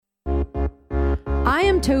I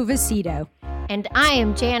am Tova Cito. And I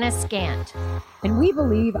am Janice Scant. And we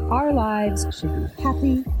believe our lives should be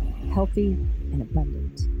happy, healthy, and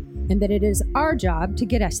abundant. And that it is our job to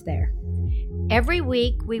get us there. Every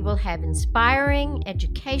week, we will have inspiring,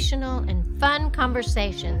 educational, and fun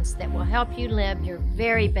conversations that will help you live your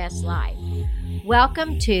very best life.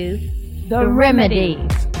 Welcome to The Remedy.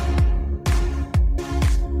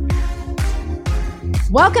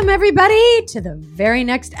 Welcome, everybody, to the very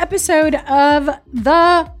next episode of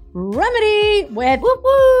The Remedy with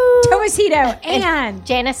Tova Cito and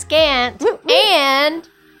Janice Scant and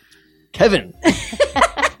Kevin.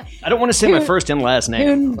 I don't want to say my first and last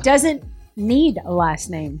name. who doesn't need a last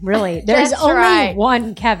name, really. There's That's only right.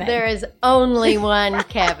 one Kevin. There is only one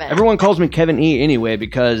Kevin. Everyone calls me Kevin E anyway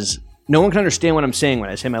because no one can understand what I'm saying when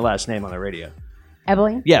I say my last name on the radio.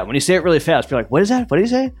 Evelyn? Yeah, when you say it really fast, you're like, what is that? What do you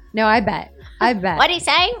say? No, I bet. What'd he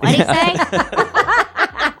say? What'd he say?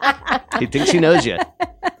 He thinks he knows you.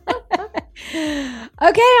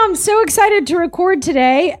 Okay, I'm so excited to record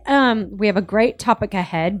today. We have a great topic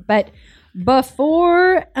ahead, but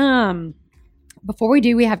before we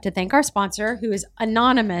do, we have to thank our sponsor, who is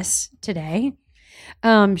anonymous today.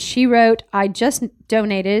 She wrote, "I just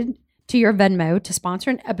donated to your Venmo to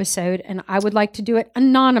sponsor an episode, and I would like to do it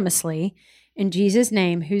anonymously in Jesus'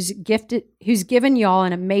 name, who's given y'all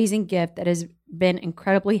an amazing gift that has been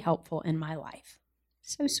incredibly helpful in my life."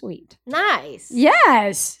 So sweet. Nice.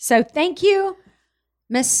 Yes. So thank you,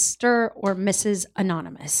 Mr. or Mrs.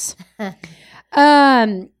 Anonymous.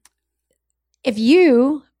 If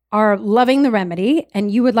you are loving The Remedy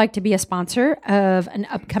and you would like to be a sponsor of an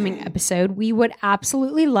upcoming episode, we would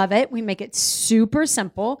absolutely love it. We make it super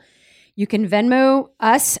simple. You can Venmo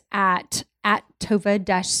us at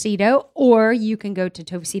Tova-Cito, or you can go to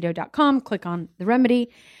tovacito.com, click on The Remedy,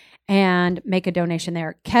 and make a donation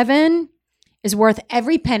there. Kevin is worth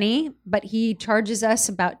every penny, but he charges us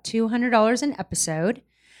about $200 an episode.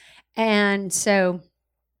 And so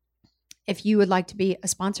if you would like to be a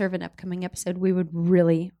sponsor of an upcoming episode, we would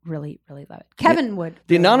really, really, really love it. Kevin would.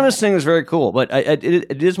 The really anonymous love thing is very cool, but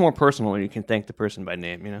it is more personal when you can thank the person by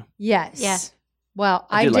name, you know? Yes. Yeah. Well,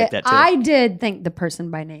 I do like that too. I did thank the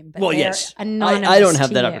person by name. But Well, they're yes. anonymous I don't have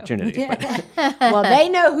to that you. opportunity. But. Well, they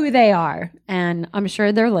know who they are, and I'm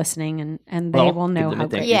sure they're listening, and they Well, will know give them how a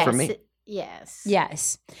thank great. you Yes. for me. Yes.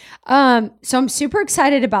 Yes. So I'm super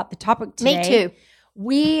excited about the topic today. Me too.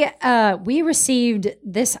 We received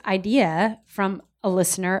this idea from a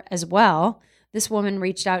listener as well. This woman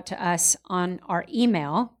reached out to us on our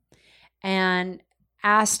email and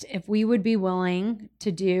asked if we would be willing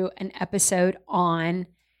to do an episode on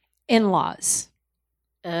in-laws.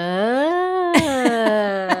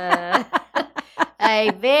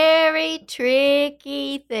 A very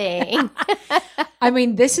tricky thing. I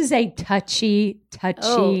mean, this is a touchy.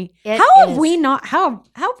 Oh, it how have is. we not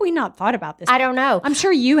thought about this? I don't know. I'm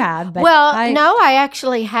sure you have, but Well, no, I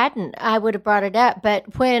actually hadn't. I would have brought it up.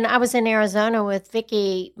 But when I was in Arizona with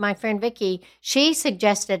Vicky, my friend Vicky, she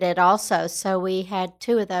suggested it also. So we had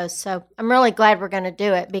two of those. So I'm really glad we're going to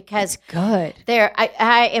do it because good.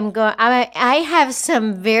 I have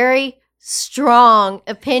some very strong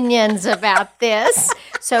opinions about this.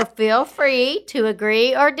 So feel free to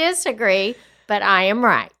agree or disagree, but I am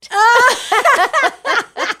right.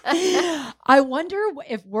 I wonder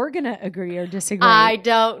if we're going to agree or disagree. I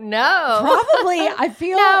don't know. Probably. I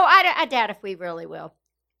feel. No, I doubt if we really will.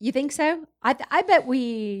 You think so? I bet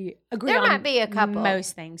we agree There on might be a couple.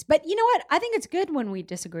 most things. But you know what? I think it's good when we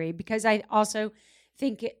disagree because I also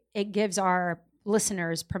think it gives our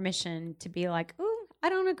listeners permission to be like, ooh, I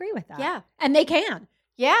don't agree with that. Yeah. And they can.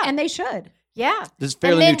 Yeah. And they should. Yeah. This is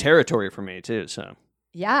fairly then- new territory for me, too, so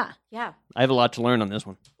Yeah. Yeah. I have a lot to learn on this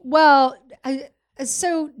one. Well,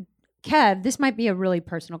 so Kev, this might be a really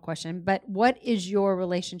personal question, but what is your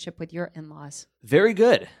relationship with your in-laws? Very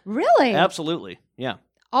good. Really? Absolutely. Yeah.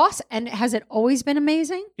 Awesome. And has it always been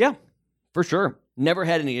amazing? Yeah, for sure. Never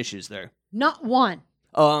had any issues there. Not one.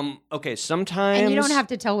 Okay, sometimes... And you don't have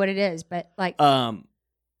to tell what it is, but like...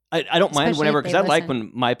 I don't mind Especially whenever, if they because I like listen.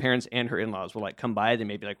 when my parents and her in-laws will like come by. They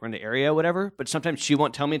maybe like run the area or whatever. But sometimes she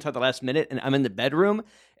won't tell me until the last minute, and I'm in the bedroom,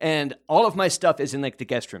 and all of my stuff is in like the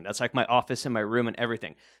guest room. That's like my office and my room and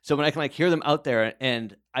everything. So when I can like hear them out there,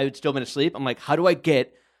 and I would still been asleep, I'm like, how do I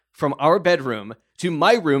get from our bedroom to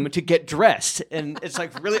my room to get dressed? And it's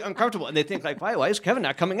like really uncomfortable. And they think like, why is Kevin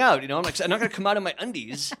not coming out? You know, I'm like, I'm not going to come out in my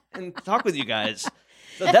undies and talk with you guys.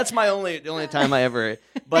 So that's the only time I ever.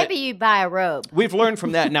 But Maybe you buy a robe. we've learned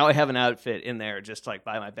from that. Now I have an outfit in there, just like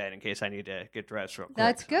by my bed, in case I need to get dressed real quick.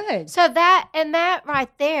 That's good. So that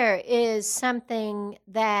right there is something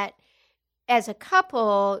that, as a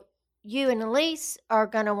couple, you and Elise are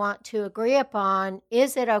going to want to agree upon,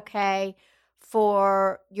 is it okay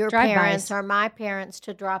for your Drive-bys. parents or my parents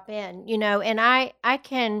to drop in? And I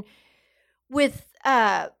can with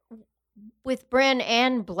Bryn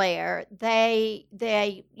and Blair, they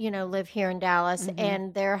live here in Dallas, Mhm.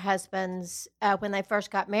 and their husbands, when they first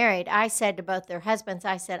got married, I said to both their husbands,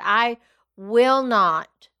 I said, I will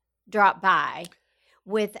not drop by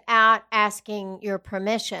without asking your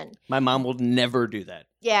permission. My mom will never do that.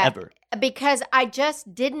 Yeah. Ever. Because I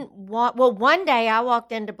just didn't want. Well, one day I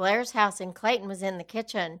walked into Blair's house and Clayton was in the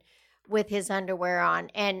kitchen with his underwear on,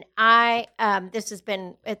 and this has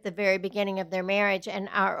been at the very beginning of their marriage, and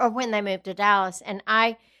or when they moved to Dallas, and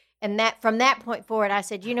that from that point forward, I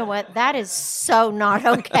said, you know what, that is so not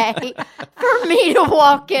okay for me to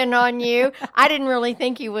walk in on you. I didn't really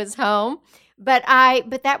think he was home, but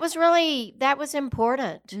that was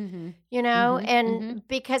important. Mm-hmm. And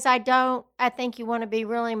because I think you want to be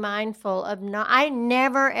really mindful of I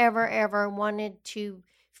never, ever, ever wanted to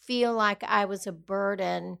feel like I was a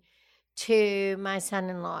burden to my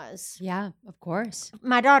son-in-laws. Yeah, of course.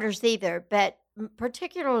 My daughters either, but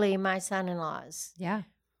particularly my son-in-laws. Yeah.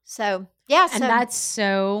 So, yeah. And that's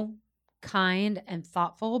so kind and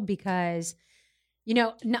thoughtful because,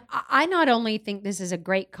 I not only think this is a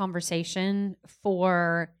great conversation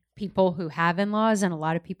for people who have in-laws, and a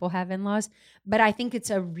lot of people have in-laws, but I think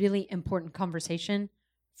it's a really important conversation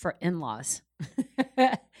for in-laws.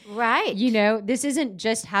 Right. This isn't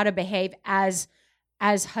just how to behave as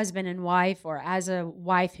husband and wife, or as a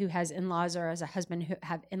wife who has in-laws, or as a husband who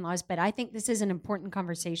have in-laws, but I think this is an important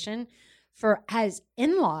conversation for as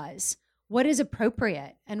in-laws, what is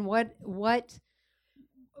appropriate and what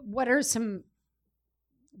are some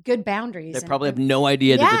good boundaries. They probably have no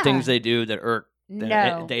idea that the Yeah. things they do that irk.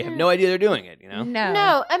 No. They have no idea they're doing it. No.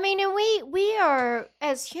 No, I mean, and we are,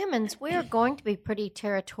 as humans, we are going to be pretty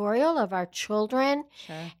territorial of our children.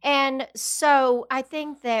 Sure. And so I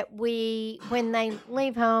think that when they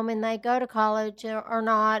leave home and they go to college or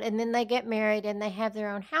not, and then they get married and they have their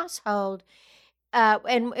own household,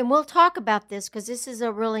 and we'll talk about this because this is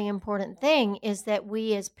a really important thing, is that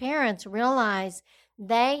we as parents realize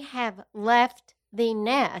they have left the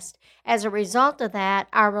nest. As a result of that,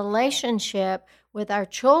 our relationship with our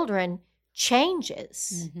children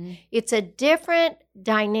changes. Mm-hmm. It's a different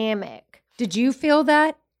dynamic. Did you feel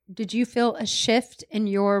that? Did you feel a shift in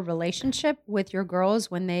your relationship with your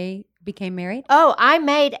girls when they became married? Oh, I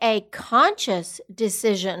made a conscious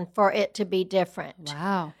decision for it to be different.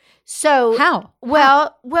 Wow. So How?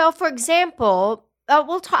 Well, for example,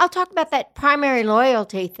 I'll talk about that primary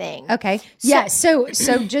loyalty thing. Okay. Yeah. So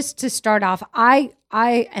just to start off, I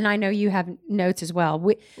know you have notes as well.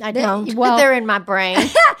 I don't. Well, They're in my brain.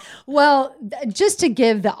 Well, just to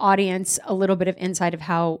give the audience a little bit of insight of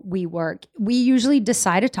how we work, we usually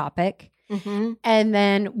decide a topic, Mm-hmm. and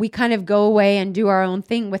then we kind of go away and do our own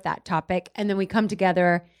thing with that topic, and then we come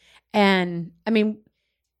together. And I mean,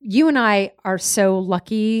 you and I are so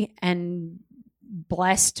lucky and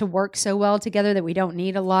blessed to work so well together that we don't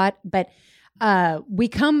need a lot, but we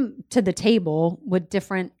come to the table with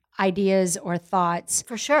different ideas or thoughts.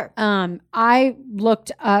 For sure. I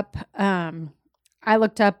looked up on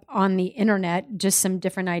the internet just some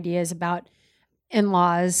different ideas about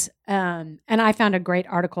in-laws, and I found a great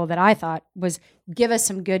article that I thought was give us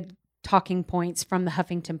some good talking points from the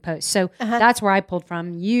Huffington Post. So that's where I pulled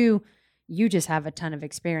from. You just have a ton of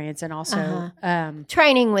experience, and also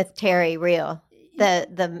Training with Terry Real,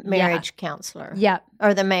 the marriage counselor. Yeah.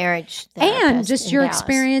 Or the marriage therapist And just in your Dallas.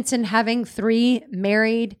 experience in having 3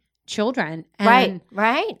 married children. Right.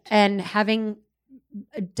 And having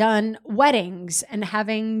done weddings and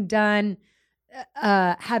having done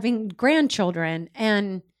having grandchildren.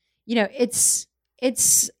 And, it's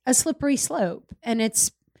a slippery slope, and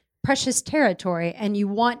it's precious territory, and you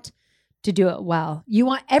want to do it well. You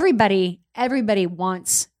want everybody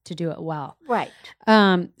wants to do it well. Right.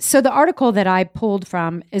 So the article that I pulled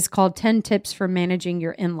from is called 10 Tips for Managing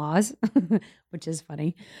Your In-Laws, which is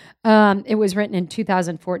funny. It was written in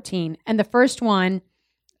 2014. And the first one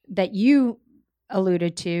that you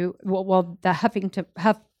alluded to, well, the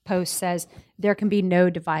HuffPost says there can be no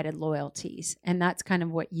divided loyalties. And that's kind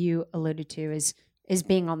of what you alluded to is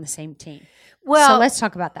being on the same team. Well, so let's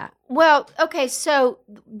talk about that. Well, okay, so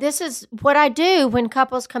this is what I do when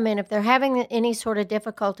couples come in. If they're having any sort of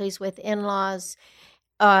difficulties with in-laws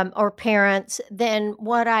or parents, then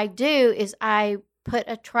what I do is I put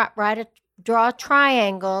draw a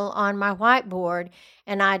triangle on my whiteboard,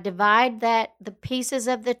 and I divide the pieces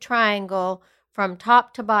of the triangle from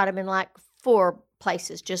top to bottom in like 4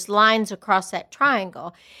 places, just lines across that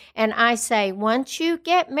triangle. And I say, once you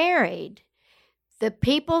get married, the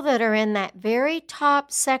people that are in that very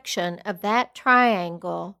top section of that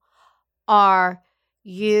triangle are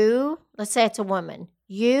you, let's say it's a woman,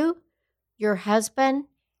 you, your husband,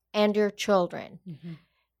 and your children. Mm-hmm.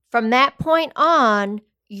 From that point on,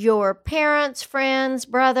 your parents, friends,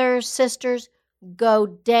 brothers, sisters go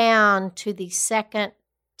down to the second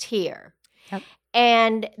tier. Yep.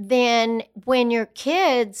 And then when your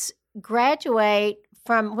kids graduate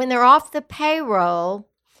when they're off the payroll,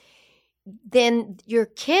 then your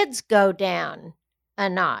kids go down a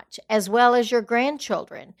notch, as well as your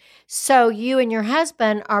grandchildren. So you and your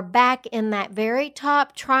husband are back in that very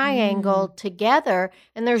top triangle together,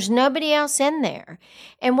 and there's nobody else in there.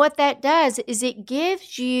 And what that does is it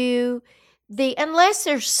gives you unless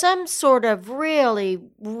there's some sort of really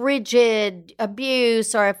rigid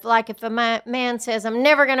abuse, or if a man says, I'm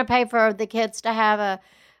never going to pay for the kids to have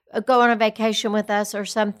go on a vacation with us or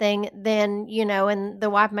something, then, and the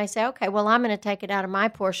wife may say, okay, well, I'm going to take it out of my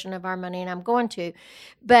portion of our money, and I'm going to.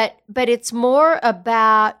 But it's more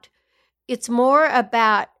about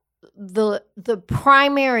the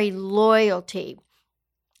primary loyalty.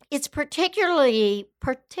 It's particularly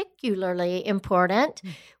important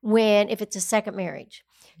if it's a second marriage.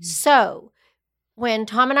 So when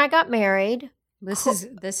Tom and I got married, this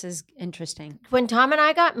is interesting. When Tom and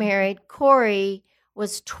I got married, Corey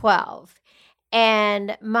was 12.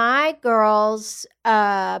 And my girls,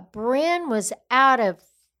 Bryn was out of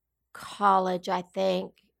college, I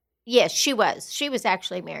think. Yes, she was. She was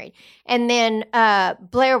actually married. And then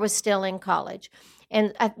Blair was still in college.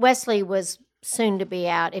 And Wesley was soon to be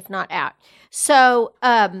out, if not out. So,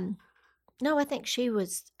 no, I think she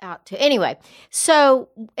was out too. Anyway, so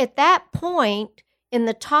at that point, in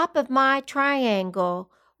the top of my triangle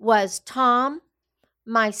was Tom,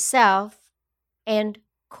 myself, and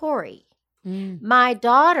Corey. My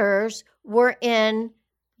daughters were in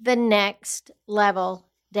the next level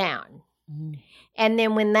down. And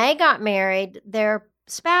then when they got married, their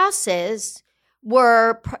spouses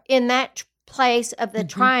were in that place of the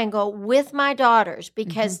triangle with my daughters,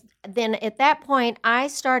 because then at that point I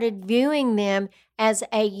started viewing them as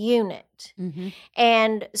a unit.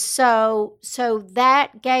 And so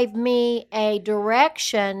that gave me a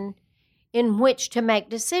direction in which to make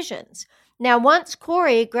decisions. Now, once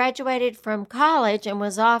Corey graduated from college and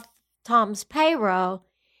was off Tom's payroll,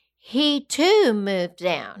 he too moved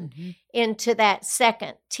down into that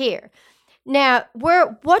second tier. Now,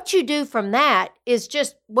 what you do from that is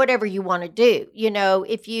just whatever you want to do.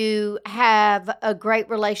 If you have a great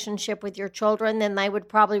relationship with your children, then they would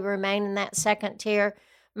probably remain in that second tier.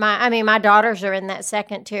 My daughters are in that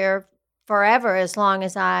second tier forever, as long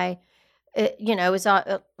as I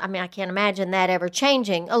can't imagine that ever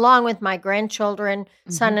changing, along with my grandchildren,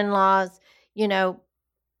 son-in-laws,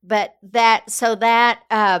 but that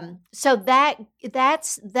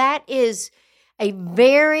is a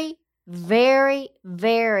very, very,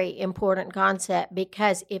 very important concept,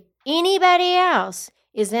 because if anybody else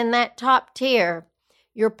is in that top tier,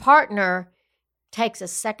 your partner takes a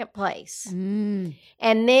second place. And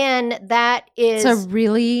then that is... It's a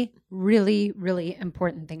really, really, really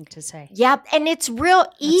important thing to say. Yep. And it's real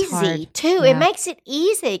easy, too. Yeah. It makes it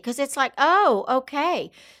easy, because it's like, oh,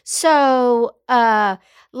 okay. So, for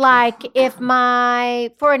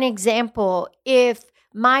an example, if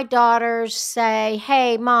my daughters say,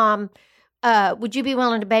 hey, Mom, would you be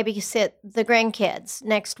willing to babysit the grandkids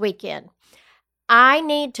next weekend? I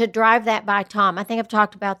need to drive that by Tom. I think I've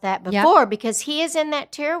talked about that before, because he is in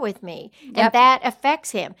that tier with me, and that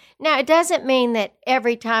affects him. Now, it doesn't mean that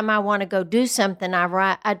every time I want to go do something,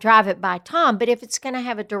 I drive it by Tom, but if it's going to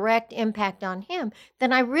have a direct impact on him,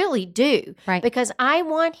 then I really do. Right. Because I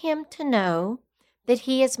want him to know that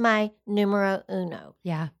he is my numero uno.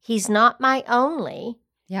 Yeah. He's not my only.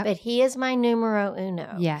 Yep. But he is my numero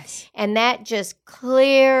uno. Yes. And that just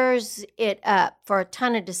clears it up for a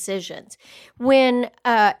ton of decisions. When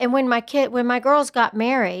my girls got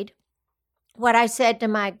married, what I said to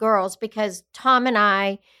my girls, because Tom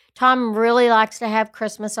really likes to have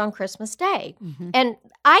Christmas on Christmas Day. And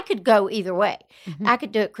I could go either way. I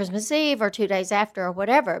could do it Christmas Eve or 2 days after or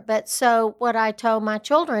whatever. But so what I told my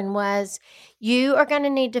children was, you are going to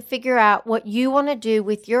need to figure out what you want to do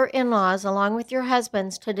with your in-laws along with your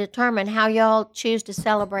husbands to determine how y'all choose to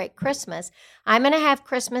celebrate Christmas. I'm going to have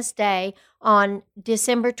Christmas Day on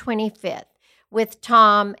December 25th with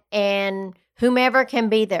Tom and whomever can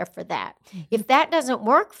be there for that. If that doesn't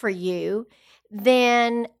work for you,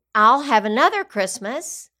 then I'll have another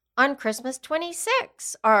Christmas on Christmas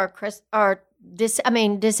 26th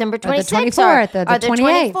December 26th or the 24th or the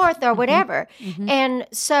 28th. 24th or whatever. And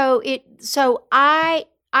so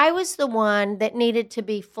I was the one that needed to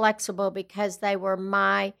be flexible because they were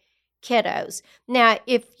my kiddos. Now,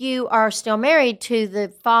 if you are still married to the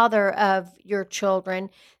father of your children,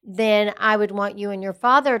 then I would want you and your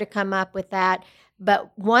father to come up with that.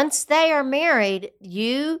 But once they are married,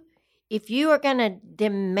 if you are going to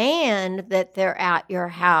demand that they're at your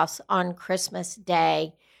house on Christmas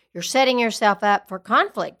Day, you're setting yourself up for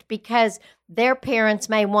conflict because their parents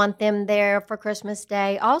may want them there for Christmas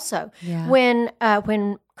Day also. Yeah.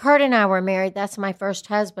 When Kurt and I were married, that's my first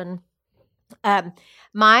husband,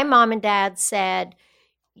 my mom and dad said,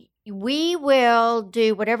 we will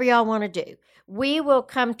do whatever y'all want to do. We will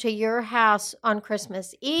come to your house on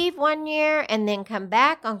Christmas Eve one year and then come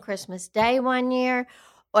back on Christmas Day one year,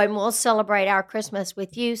 and we'll celebrate our Christmas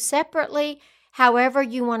with you separately, however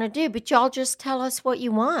you want to do. But y'all just tell us what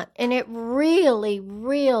you want. And it really,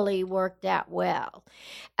 really worked out well.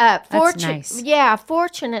 That's nice. Yeah,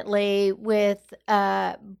 fortunately, with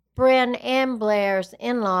Bryn and Blair's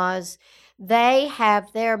in-laws, they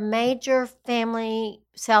have their major family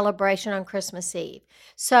celebration on Christmas Eve.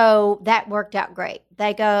 So that worked out great.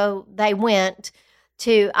 They went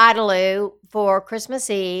to Idalou for Christmas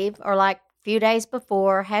Eve, or like a few days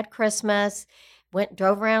before, had Christmas,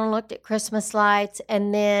 drove around and looked at Christmas lights.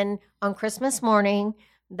 And then on Christmas morning,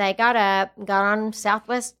 they got up, got on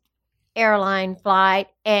Southwest airline flight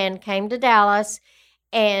and came to Dallas.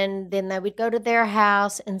 And then they would go to their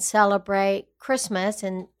house and celebrate Christmas,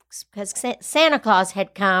 and because Santa Claus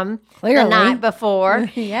had come Clearly. the night before.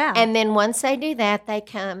 Yeah. And then once they do that, they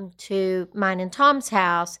come to mine and Tom's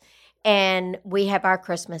house, and we have our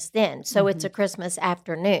Christmas then. So it's a Christmas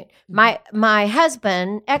afternoon. My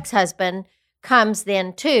husband, ex-husband, comes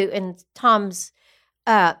then too, and Tom's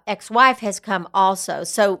ex-wife has come also.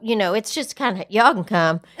 So, it's just kind of, y'all can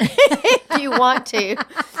come if you want to,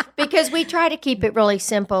 because we try to keep it really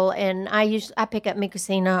simple. And I pick up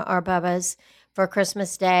Mikosina or Bubba's for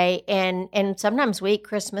Christmas Day, and sometimes we eat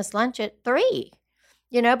Christmas lunch at 3,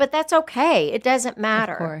 but that's okay. It doesn't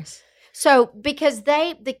matter. Of course. So, because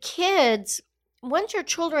the kids, once your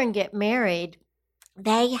children get married,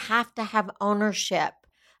 they have to have ownership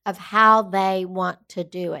of how they want to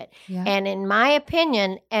do it. Yeah. And in my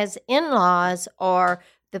opinion, as in-laws or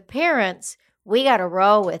the parents, we got to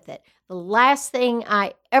roll with it. The last thing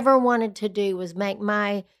I ever wanted to do was make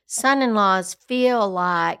my son-in-laws feel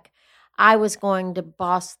like I was going to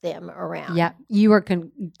boss them around. Yeah, you were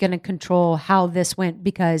going to control how this went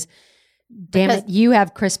because it, you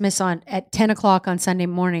have Christmas at 10 o'clock on Sunday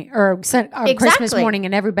morning or Christmas morning,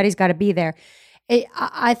 and everybody's got to be there.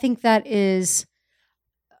 I think that is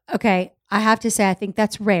okay. I have to say, I think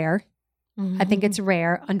that's rare. Mm-hmm. I think it's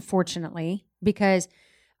rare, unfortunately, because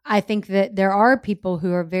I think that there are people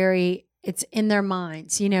who are it's in their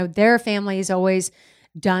minds. Their family is always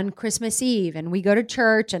done Christmas Eve, and we go to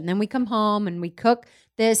church, and then we come home and we cook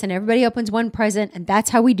this, and everybody opens one present, and that's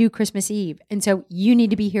how we do Christmas Eve. And so you need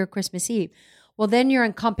to be here Christmas Eve. Well, then you're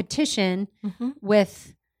in competition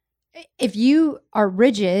with, if you are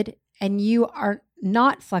rigid and you are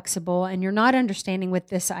not flexible and you're not understanding with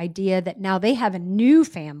this idea that now they have a new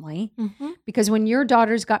family, because when your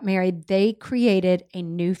daughters got married, they created a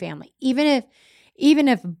new family. Even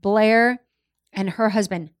if Blair and her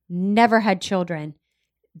husband never had children,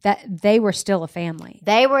 that they were still a family.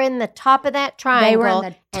 They were in the top of that triangle. They were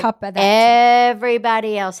in the top of that.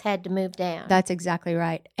 Everybody else had to move down. That's exactly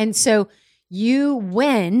right. And so you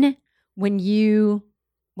win when you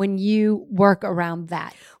work around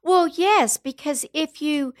that. Well, yes, because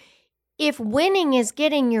if winning is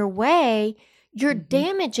getting your way, you're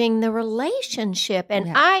damaging the relationship. And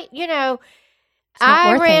yeah.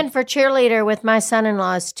 I ran for cheerleader with my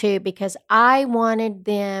son-in-laws too, because I wanted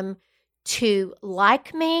them to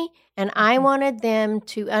like me, and I wanted them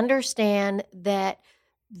to understand that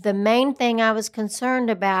the main thing I was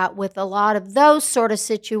concerned about with a lot of those sort of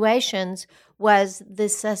situations was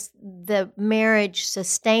the marriage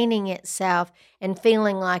sustaining itself and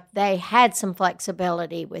feeling like they had some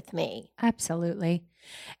flexibility with me. Absolutely.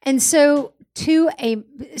 And so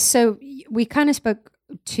we kind of spoke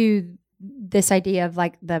to this idea of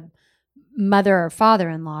like the mother or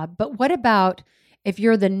father-in-law, but what about if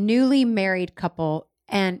you're the newly married couple?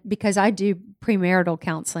 And because I do premarital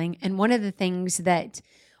counseling, and one of the things that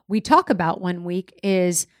we talk about one week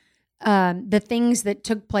is the things that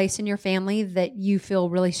took place in your family that you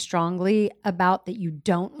feel really strongly about that you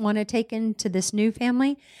don't want to take into this new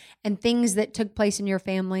family, and things that took place in your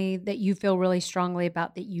family that you feel really strongly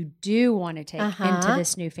about that you do want to take into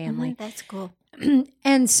this new family. That's cool.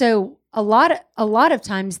 And so a lot of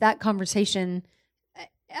times that conversation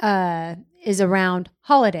is around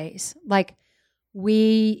holidays. Like,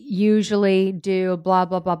 we usually do blah,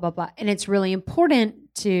 blah, blah, blah, blah. And it's really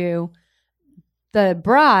important to the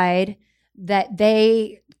bride that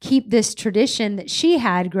they keep this tradition that she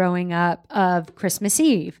had growing up of Christmas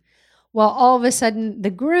Eve. Well, all of a sudden, the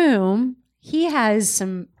groom, he has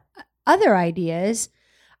some other ideas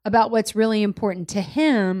about what's really important to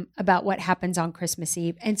him about what happens on Christmas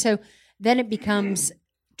Eve. And so then it becomes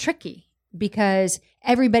tricky because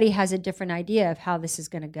everybody has a different idea of how this is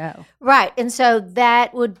going to go. Right. And so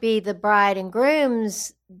that would be the bride and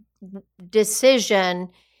groom's decision,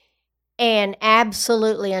 and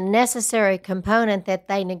absolutely a necessary component that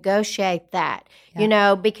they negotiate that.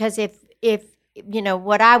 Yeah. Because if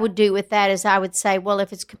what I would do with that is I would say, well,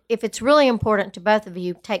 if it's really important to both of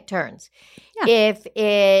you, take turns. Yeah. If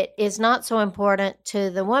it is not so important to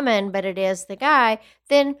the woman, but it is the guy,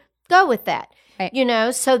 then go with that.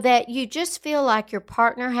 Right. So that you just feel like your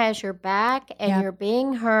partner has your back and you're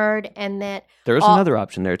being heard, and that There's another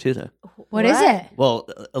option there too, though. What is it? Well,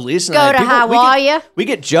 Elise and Go I, to Hawaii. we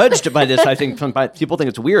get judged by this. I think people think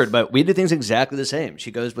it's weird, but we do things exactly the same.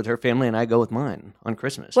 She goes with her family, and I go with mine on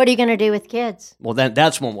Christmas. What are you going to do with kids? Well, then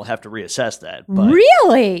that's when we'll have to reassess that. But,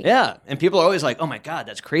 Really? Yeah, and people are always like, "Oh my God,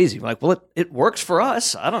 that's crazy." We're like, well, it works for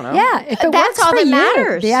us. I don't know. Yeah, if it That's works all for that you,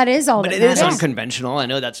 matters. that is all But that it is matters. unconventional. I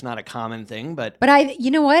know that's not a common thing, but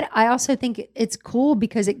You know what? I also think it's cool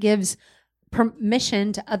because it gives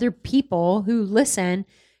permission to other people who listen,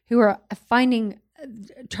 who are finding,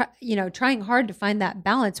 trying hard to find that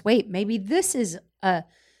balance. Wait, maybe this is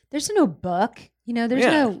there's no book,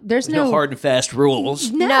 there's no hard and fast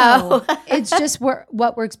rules. No, it's just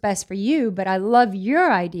what works best for you. But I love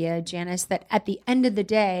your idea, Janice, that at the end of the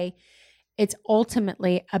day, it's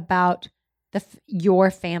ultimately about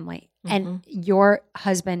your family. And your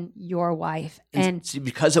husband, your wife. And see,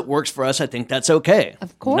 because it works for us, I think that's okay.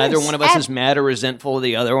 Of course. Neither one of us is mad or resentful of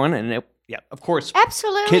the other one. And of course,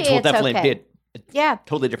 Absolutely, kids will it's definitely okay. be a Yeah.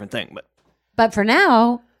 totally different thing. But for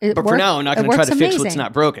now, for now, I'm not going to try to fix what's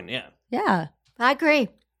not broken. Yeah. Yeah. I agree.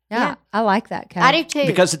 Yeah. I like that, Kat. I do too.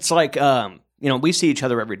 Because it's like, we see each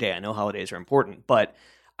other every day. I know holidays are important, but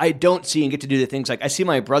I don't see and get to do the things like I see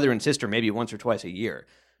my brother and sister maybe once or twice a year.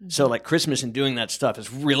 So like Christmas and doing that stuff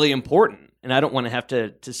is really important. And I don't want to have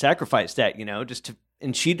to sacrifice that,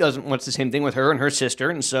 and she wants the same thing with her and her sister.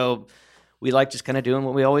 And so we like just kind of doing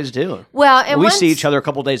what we always do. Well, and we see each other a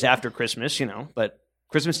couple days after Christmas, but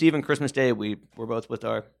Christmas Eve and Christmas Day, we're both with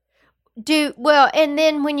our. And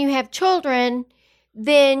then when you have children,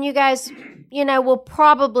 then you guys, will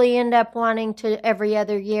probably end up wanting to every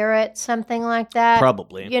other year at something like that.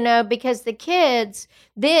 Probably. Because the kids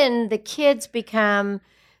become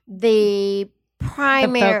the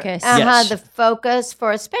primary focus. Yes. the focus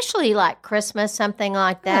for especially like Christmas, something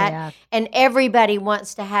like that. yeah. And everybody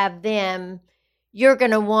wants to have them. You're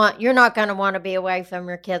not going to want to be away from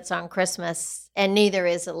your kids on Christmas, and neither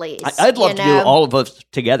is Elise. I'd love to do all of us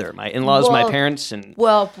together, my in-laws, my Well, parents, and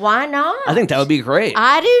Well, why not? I think that would be great.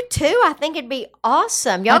 I do too. I think it'd be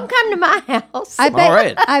awesome. Y'all can come to my house. I bet, All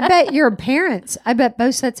right. I bet your parents, I bet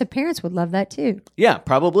both sets of parents would love that too. Yeah,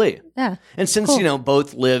 probably. Yeah. And since, Cool.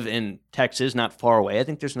 both live in Texas, not far away, I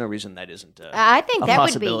think there's no reason that isn't I think a that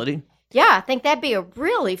possibility. would be. Yeah, I think that'd be a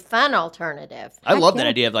really fun alternative. I love that yeah.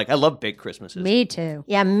 idea of I love big Christmases. Me too.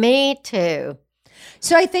 Yeah, me too.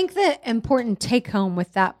 So I think the important take home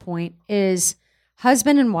with that point is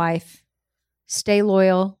husband and wife stay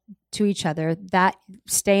loyal to each other, that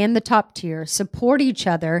stay in the top tier, support each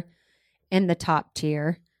other in the top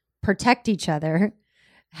tier, protect each other,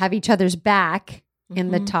 have each other's back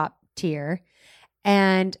in the Mhm. top tier,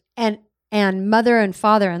 and mother and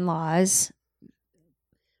father-in-laws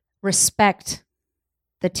respect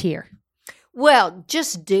the tier. Well,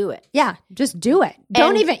 just do it. Yeah, just do it.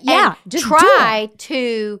 Don't And- even and just try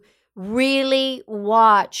to really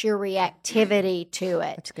watch your reactivity to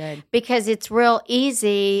it. That's good. Because it's real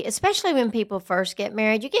easy, especially when people first get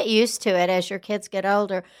married. You get used to it as your kids get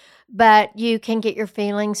older, but you can get your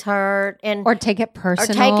feelings hurt and Or take it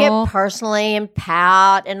personal. take it personally and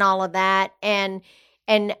pout and all of that. And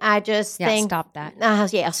I just Yeah, think, stop that.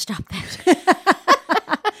 Stop that.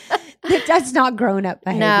 That's not grown up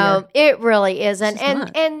behavior. No, it really isn't. It's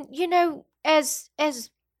not. And as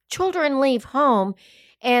children leave home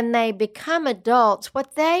and they become adults,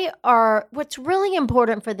 what's really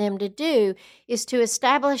important for them to do is to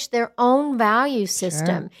establish their own value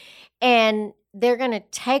system. And they're going to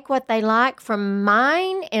take what they like from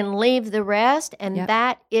mine and leave the rest, and Yep.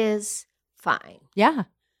 that is fine. Yeah.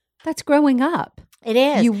 That's growing up. It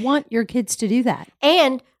is. You want your kids to do that.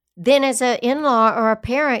 And then as an in-law or a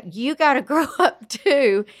parent, you got to grow up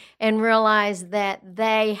too and realize that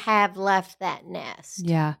they have left that nest.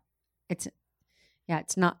 Yeah. Yeah,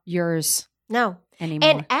 it's not yours No. anymore.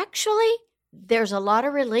 And actually, there's a lot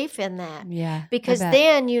of relief in that. yeah. Because I bet.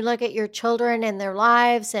 then you look at your children and their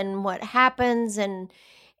lives and what happens and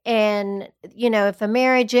if a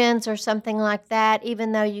marriage ends or something like that,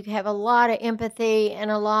 even though you have a lot of empathy and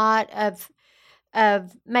a lot of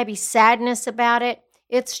maybe sadness about it,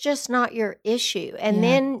 it's just not your issue. And Yeah.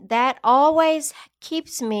 then that always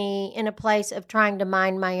keeps me in a place of trying to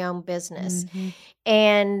mind my own business. Mhm.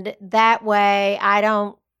 And that way I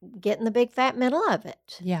don't get in the big fat middle of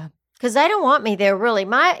it. Yeah. Because they don't want me there, really.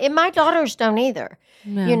 My daughters don't either.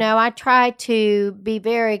 No. You know, I try to be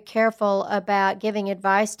very careful about giving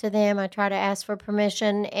advice to them. I try to ask for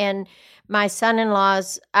permission. And my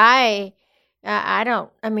son-in-laws, I don't.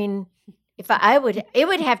 I mean, it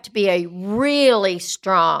would have to be a really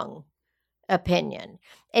strong opinion.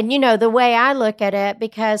 And the way I look at it,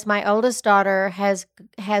 because my oldest daughter has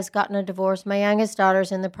gotten a divorce, my youngest daughter's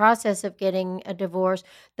in the process of getting a divorce.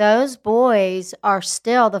 Those boys are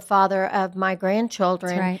still the father of my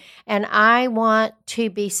grandchildren. That's right. And I want to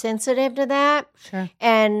be sensitive to that, Sure.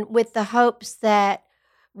 and with the hopes that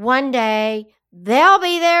one day they'll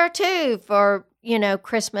be there too for,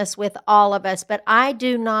 Christmas with all of us. But I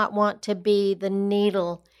do not want to be the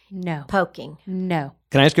needle No. poking. No.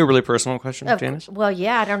 Can I ask you a really personal question, Of- Janice? Well,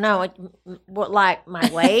 yeah, I don't know. What, like my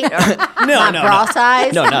weight or No, my no, bra no.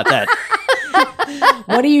 size? No, not that.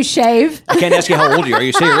 What do you shave? I can't ask you how old you are.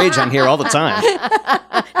 You say your age on here all the time.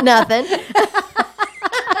 Nothing.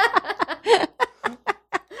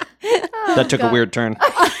 That took a weird turn.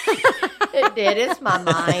 It did. It's my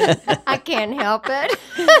mind. I can't help it.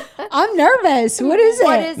 I'm nervous. What is it?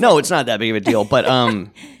 What is No, it's not that big of a deal. But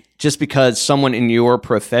just because someone in your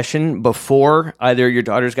profession, before either your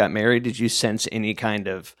daughters got married, did you sense any kind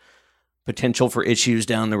of potential for issues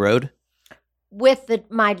down the road? With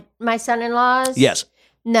my son-in-laws? Yes.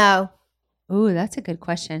 No, Ooh, that's a good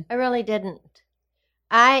question. I really didn't.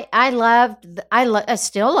 I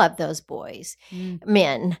still love those boys,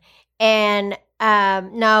 men, and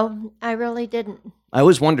no, I really didn't. I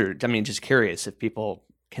always wondered, just curious if people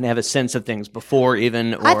can have a sense of things before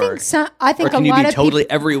even, or I think or a can you lot be of totally,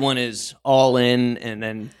 people, everyone is all in and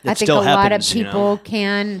then it I think still a lot of happens, people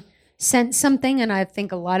can sense something, and I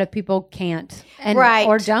think a lot of people can't, and Right.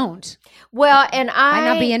 or don't. Well, and Might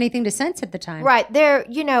not be anything to sense at the time. right there,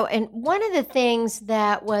 and one of the things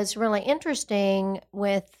that was really interesting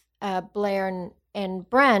with Blair and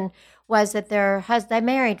Bren was that they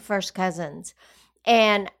married first cousins,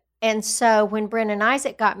 and so when Bren and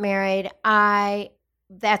Isaac got married,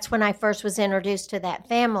 that's when I first was introduced to that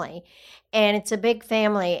family, and it's a big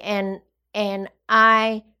family, and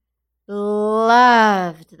I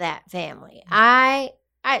loved that family. I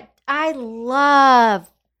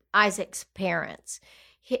love Isaac's parents.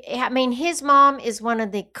 His mom is one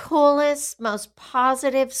of the coolest, most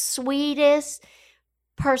positive, sweetest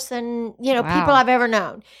person, Wow. people I've ever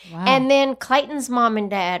known. Wow. And then Clayton's mom and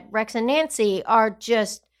dad, Rex and Nancy, are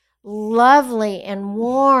just lovely and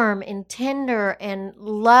warm and tender and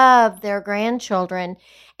love their grandchildren.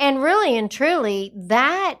 And really and truly,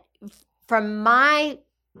 that, from my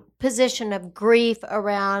position of grief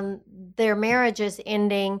around their marriages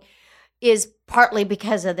ending, is partly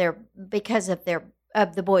because of the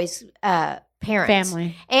boys' parents,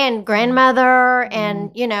 family. and grandmother,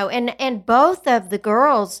 and and both of the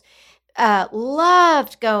girls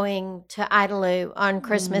loved going to Idalou on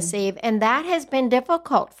Christmas Eve, and that has been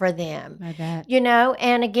difficult for them. I bet.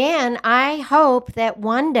 And again, I hope that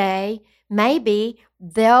one day maybe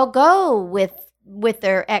they'll go with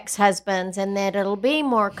their ex-husbands, and that it'll be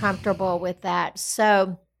more comfortable with that.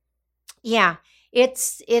 So yeah,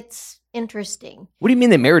 it's interesting. What do you mean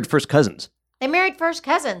they married first cousins? They married first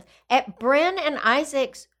cousins. At Bren and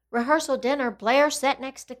Isaac's rehearsal dinner, Blair sat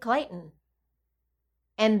next to Clayton.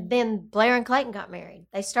 And then Blair and Clayton got married.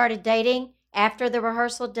 They started dating after the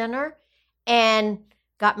rehearsal dinner and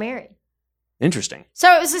got married. Interesting.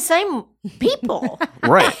 So it was the same people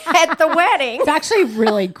Right. at the wedding. It's actually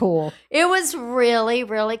really cool. It was really,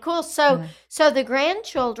 really cool. So the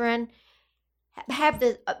grandchildren have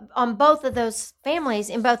in both those families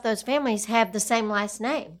have the same last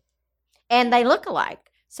name, and they look alike.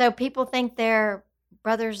 So people think they're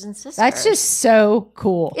brothers and sisters. That's just so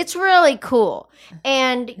cool. It's really cool.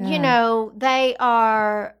 And Yeah. they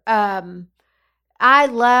are I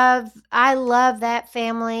love that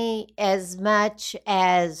family as much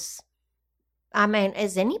as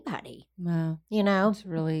as anybody, Wow. It's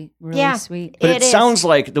really, really Yeah. sweet. But it is. sounds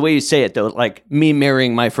like, the way you say it though, like me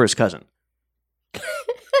marrying my first cousin.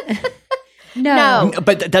 No.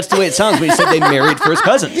 But that's the way it sounds when you said they married first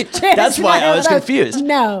cousins. That's why I was confused.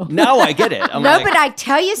 No. Now I get it. I'm No, like, but I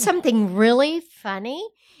tell you something really funny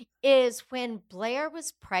is when Blair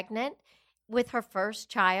was pregnant with her first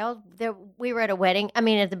child. We were at a wedding,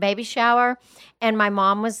 at the baby shower, and my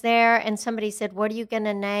mom was there, and somebody said, "What are you going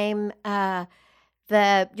to name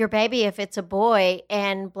your baby if it's a boy?"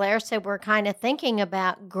 And Blair said, "We're kind of thinking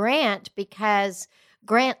about Grant, because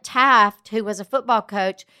Grant Taft, who was a football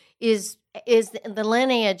coach, is the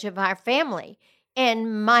lineage of our family."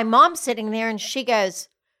 And my mom's sitting there and she goes,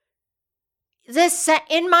 "This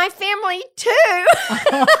in my family too."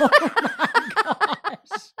 Oh my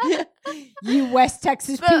gosh. You West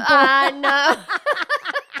Texas people. I know.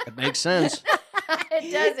 It makes sense.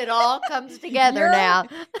 It does. It all comes together now.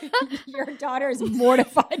 Your daughter is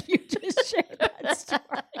mortified you just shared that story.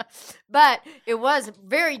 But it was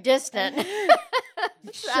very distant.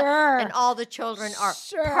 Sure. And all the children are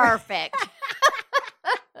Sure. perfect.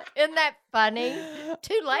 Isn't that funny?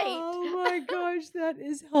 Too late. Oh my gosh, that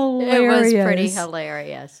is hilarious. It was pretty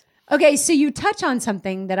hilarious. Okay, so you touch on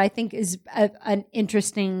something that I think is an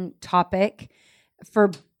interesting topic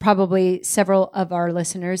for probably several of our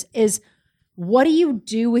listeners is, what do you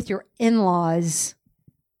do with your in-laws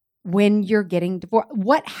when you're getting divorced?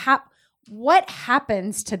 What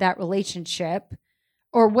happens to that relationship,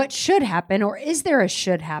 or what should happen, or is there a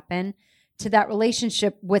should happen to that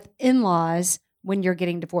relationship with in-laws when you're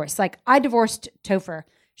getting divorced? Like, I divorced Topher.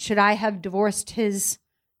 Should I have divorced his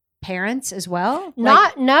parents as well?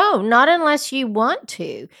 Not unless you want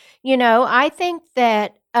to. I think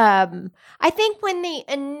that when the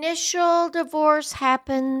initial divorce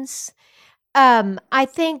happens, I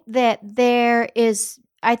think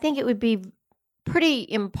it would be pretty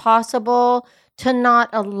impossible to not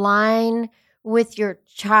align with your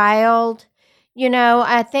child.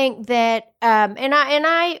 I think that, and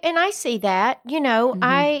I see that, Mm-hmm.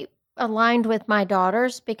 I aligned with my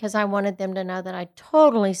daughters because I wanted them to know that I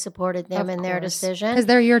totally supported them in their decision. Because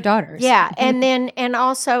they're your daughters. Yeah. And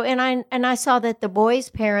also, I saw that the boys'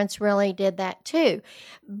 parents really did that too.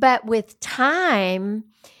 But with time,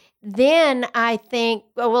 then I think,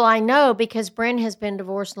 I know because Bryn has been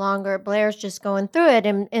divorced longer. Blair's just going through it.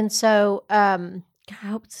 And so, I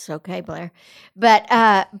hope it's okay, Blair. But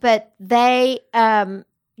they, now,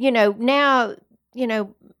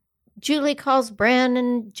 Julie calls Bryn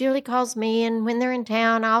and Julie calls me. And when they're in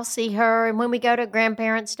town, I'll see her. And when we go to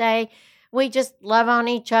Grandparents' Day, we just love on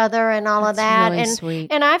each other and all of that. Really and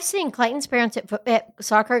sweet. And I've seen Clayton's parents at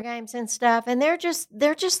soccer games and stuff, and they're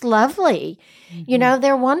just lovely. Mm-hmm.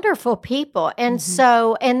 They're wonderful people. And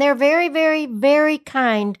so, and they're very, very, very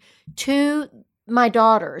kind to my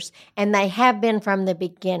daughters, and they have been from the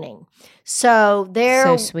beginning. So there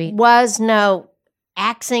So sweet. was no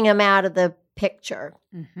axing them out of the picture.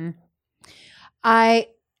 Mm-hmm.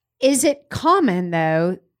 Is it common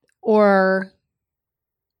though, or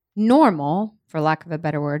normal, for lack of a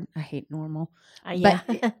better word? I hate normal. Yeah,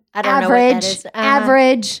 I don't know what that is.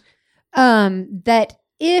 Average, that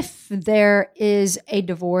if there is a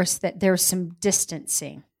divorce, that there's some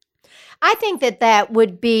distancing. I think that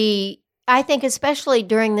would be, especially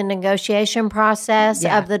during the negotiation process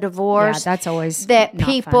of the divorce. Yeah, that's always that not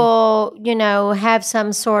people, have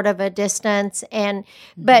some sort of a distance. And,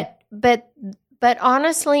 but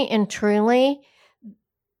honestly and truly,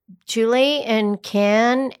 Julie and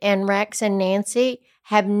Ken and Rex and Nancy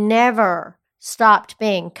have never stopped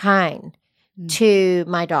being kind to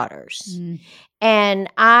my daughters. And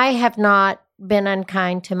I have not been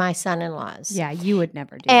unkind to my son-in-laws. Yeah, you would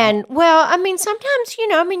never do And sometimes,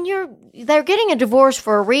 they're getting a divorce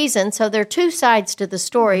for a reason. So there are two sides to the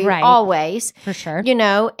story, Right. always, that. For sure.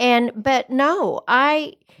 but no,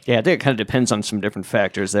 Yeah, I think it kind of depends on some different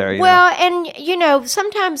factors there. and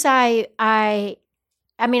sometimes I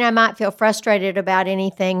might feel frustrated about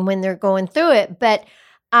anything when they're going through it, but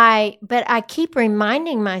I keep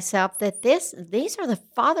reminding myself that these are the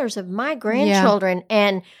fathers of my grandchildren,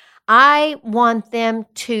 and I want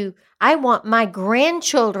my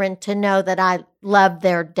grandchildren to know that I love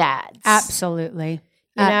their dads. Absolutely.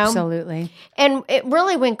 You know? Absolutely. And it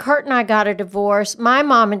really, when Kurt and I got a divorce, my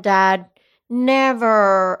mom and dad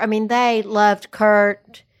they loved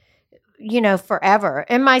Kurt, forever.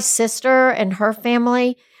 And my sister and her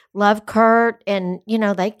family love Kurt, and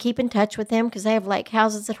they keep in touch with him because they have lake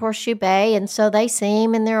houses at Horseshoe Bay, and so they see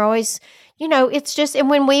him, and they're always, it's just. And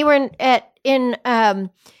when we were in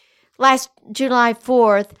last July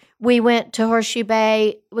 4th, we went to Horseshoe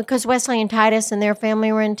Bay because Wesley and Titus and their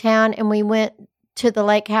family were in town, and we went to the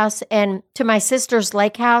lake house and to my sister's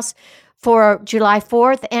lake house for July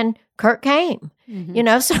 4th, and Kurt came.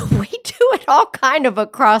 So we do it all kind of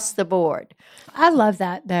across the board. I love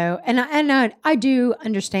that though, and I do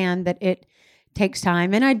understand that it takes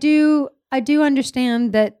time, and I do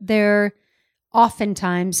understand that there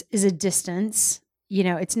oftentimes is a distance.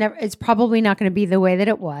 It's probably not going to be the way that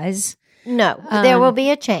it was. No, there will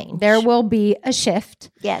be a change. There will be a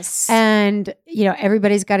shift. Yes. And,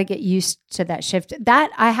 everybody's got to get used to that shift.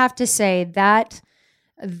 That, I have to say, that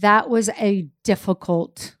was a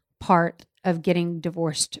difficult part of getting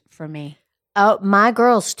divorced for me. Oh, my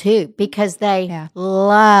girls too, because they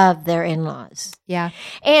love their in-laws. Yeah.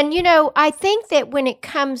 And, I think that when it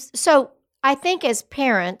comes, so I think as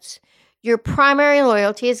parents, your primary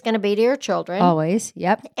loyalty is going to be to your children. Always.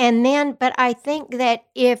 Yep. And then, but I think that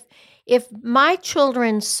if my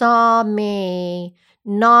children saw me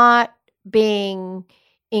not being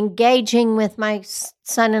engaging with my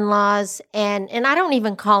son-in-laws, and I don't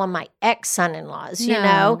even call them my ex-son-in-laws,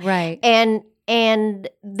 right. And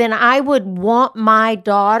then I would want my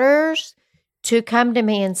daughters to come to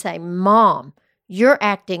me and say, Mom, you're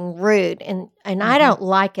acting rude and I don't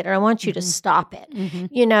like it, or I want you to stop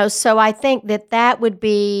it. So I think that would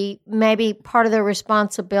be maybe part of the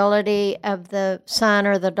responsibility of the son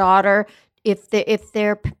or the daughter if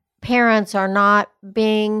their parents are not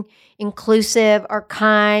being inclusive or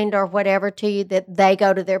kind or whatever to you, that they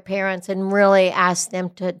go to their parents and really ask them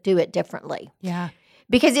to do it differently. Yeah.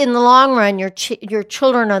 Because in the long run, your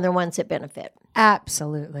children are the ones that benefit.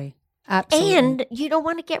 Absolutely. Absolutely. And you don't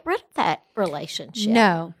want to get rid of that relationship.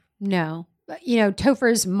 No. But,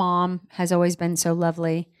 Topher's mom has always been so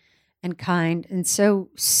lovely and kind, and so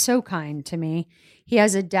kind to me. He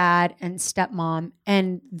has a dad and stepmom,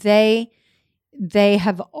 and they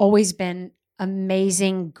have always been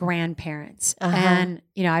amazing grandparents. And,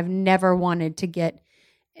 I've never wanted to get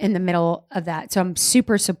in the middle of that. So I'm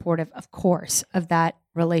super supportive, of course, of that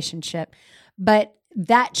relationship. But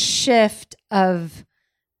that shift of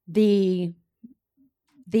the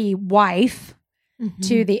wife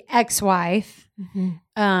to the ex-wife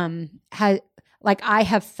I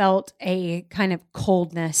have felt a kind of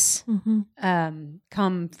coldness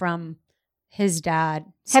come from his dad.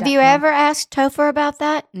 Have you ever asked Topher about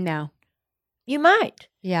that? No. You might.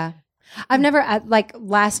 Yeah. I've never,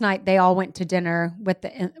 last night they all went to dinner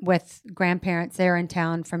with grandparents there in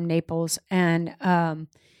town from Naples, and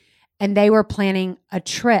they were planning a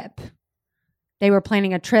trip. They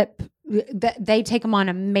take them on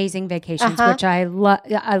amazing vacations, which I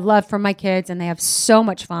love for my kids, and they have so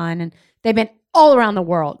much fun, and they've been all around the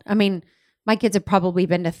world. I mean, my kids have probably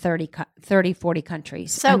been to 30, 40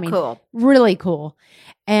 countries. So cool. Really cool.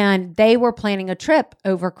 And they were planning a trip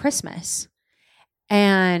over Christmas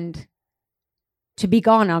and to be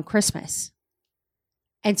gone on Christmas.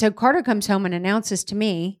 And so Carter comes home and announces to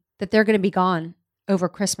me that they're going to be gone over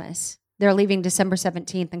Christmas. They're leaving December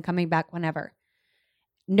 17th and coming back whenever.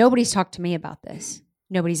 Nobody's talked to me about this.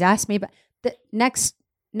 Nobody's asked me about the next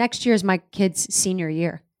year is my kids' senior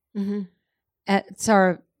year. I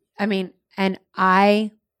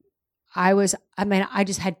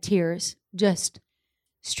just had tears just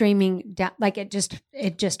streaming down. Like it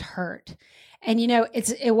just hurt. And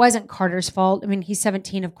it wasn't Carter's fault. I mean, he's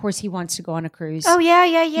 17. Of course he wants to go on a cruise. Oh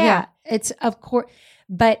yeah. It's of course,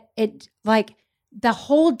 but it the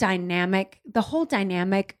whole dynamic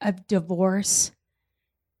of divorce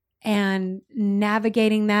and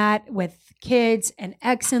navigating that with kids and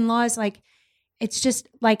ex-in-laws, it's just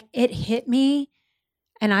it hit me.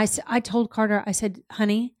 And I told Carter, I said,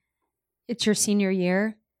 honey, it's your senior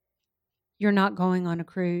year. You're not going on a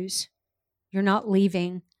cruise. You're not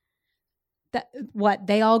leaving.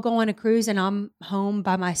 They all go on a cruise and I'm home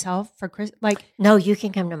by myself for Christmas? No, you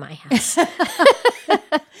can come to my house.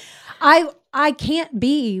 I can't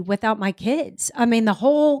be without my kids. I mean, the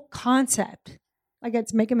whole concept,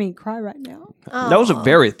 it's making me cry right now. That was a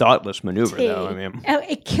very thoughtless maneuver, though. I mean,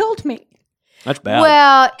 it killed me. That's bad.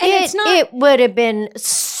 Well, it would have been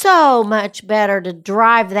so much better to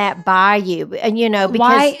drive that by you, and because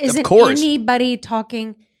why isn't anybody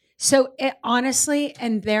talking? So honestly,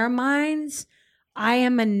 in their minds, I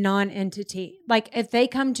am a non-entity. If they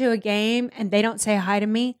come to a game and they don't say hi to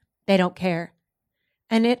me, they don't care.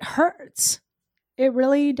 And it hurts. It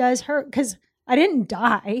really does hurt because I didn't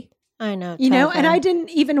die. I know. And I didn't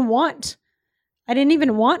even want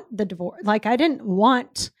the divorce. I didn't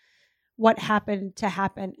want what happened to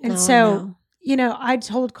happen. And I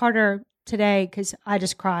told Carter today, because I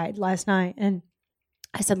just cried last night, and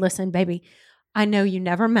I said, listen, baby, I know you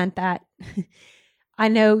never meant that. I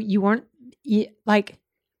know you weren't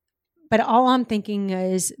but all I'm thinking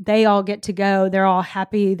is they all get to go. They're all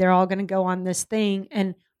happy. They're all going to go on this thing.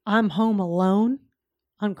 And I'm home alone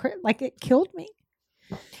it killed me.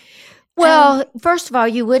 Well, first of all,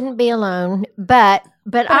 you wouldn't be alone, but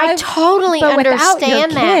I totally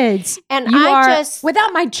understand that. Kids, and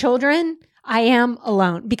without my children, I am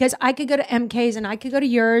alone because I could go to MK's and I could go to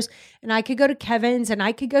yours and I could go to Kevin's and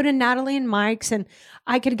I could go to Natalie and Mike's and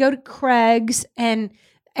I could go to Craig's and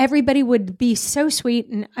everybody would be so sweet.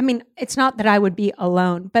 And I mean, it's not that I would be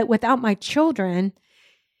alone, but without my children,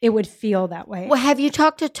 it would feel that way. Well, have you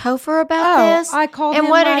talked to Topher about this? I called him. And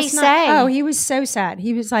what did he last night. say? Oh, he was so sad.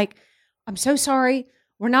 He was like, I'm so sorry.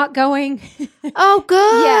 We're not going. Oh,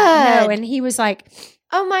 good. Yeah, no. And he was like,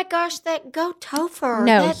 oh my gosh, go Topher.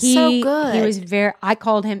 no, That's so good. He was I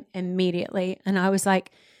called him immediately and I was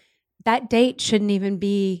like, that date shouldn't even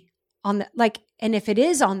be on the, like, and if it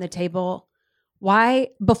is on the table, why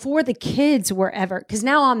before the kids were ever, because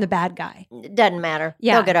now I'm the bad guy. It doesn't matter.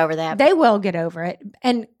 Yeah. They'll get over that. They will get over it.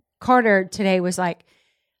 And Carter today was like,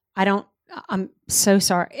 I'm so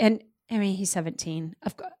sorry. And I mean, he's 17.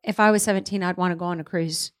 If I was 17, I'd want to go on a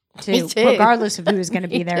cruise too, regardless of who was going to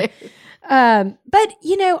be there. But,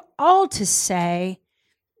 you know, all to say,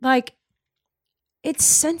 like, it's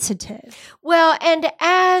sensitive. Well, and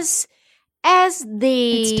as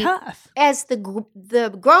It's tough. as the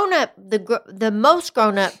grown up, the most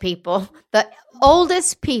grown up people, the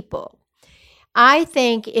oldest people, I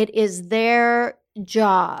think it is their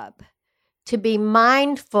job to be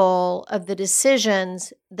mindful of the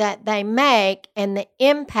decisions that they make and the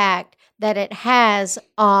impact that it has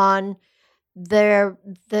on the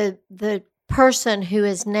person who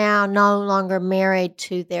is now no longer married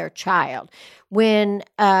to their child. When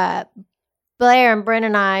Blair and Brent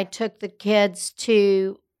and I took the kids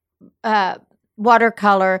to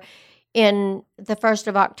watercolor in the 1st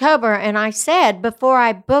of October, and I said, before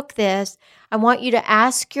I book this, I want you to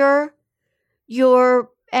ask your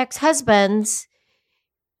ex-husbands,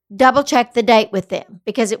 double check the date with them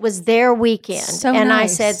because it was their weekend. So and nice.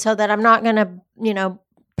 I said, so that I'm not going to,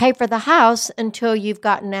 pay for the house until you've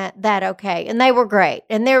gotten that okay. And they were great.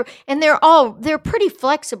 And they're pretty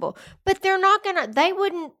flexible, but they're not going to,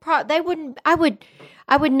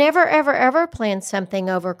 I would never, ever, ever plan something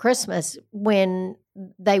over Christmas when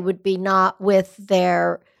they would be not with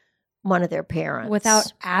one of their parents.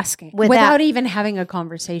 Without asking, without even having a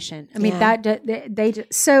conversation. I mean, they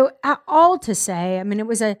just, so all to say, I mean, it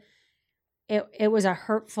was a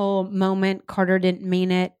hurtful moment. Carter didn't mean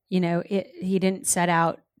it. You know, he didn't set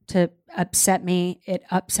out to upset me. It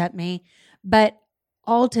upset me. But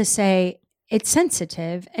all to say, it's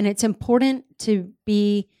sensitive and it's important to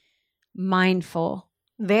be mindful.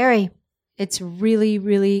 Very. It's really,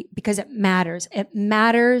 really, because it matters. It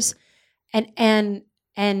matters. And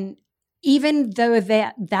even though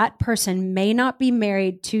that person may not be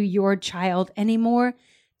married to your child anymore,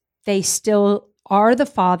 they still are the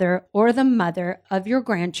father or the mother of your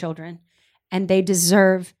grandchildren, and they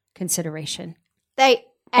deserve consideration.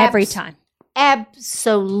 Every time.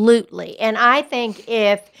 Absolutely. And I think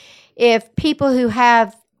if people who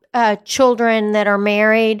have children that are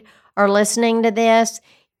married are listening to this,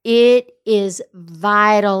 it is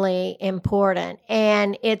vitally important.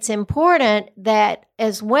 And it's important that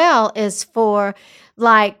as well as for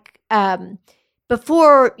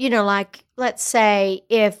before, let's say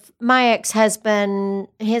if my ex-husband,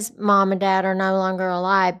 his mom and dad are no longer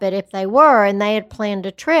alive, but if they were and they had planned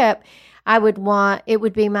a trip, it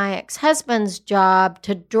would be my ex-husband's job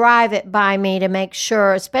to drive it by me to make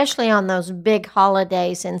sure, especially on those big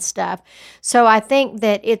holidays and stuff. So I think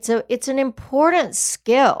that it's an important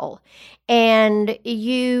skill, and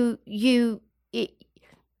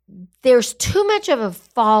there's too much of a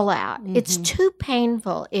fallout. Mm-hmm. It's too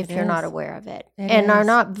painful if you're not aware of it and are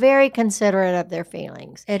not very considerate of their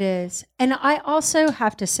feelings. It is. And I also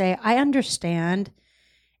have to say, I understand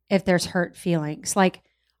if there's hurt feelings. Like,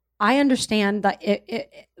 I understand that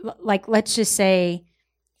like, let's just say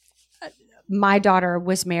my daughter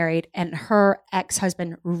was married and her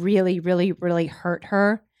ex-husband really, really, really hurt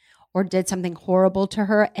her or did something horrible to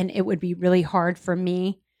her, and it would be really hard for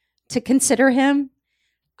me to consider him.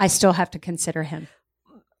 I still have to consider him.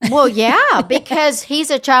 Well, yeah, because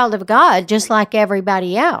he's a child of God, just like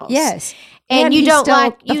everybody else. Yes. And you he's don't still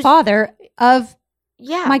like the father of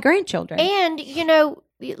yeah. my grandchildren. And,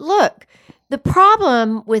 look, the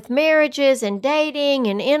problem with marriages and dating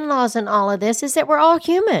and in-laws and all of this is that we're all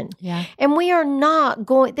human. Yeah. And we are not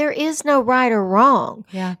there is no right or wrong.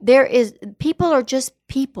 Yeah. People are just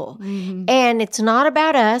people. Mm-hmm. And it's not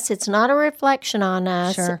about us. It's not a reflection on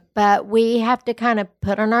us. Sure. But we have to kind of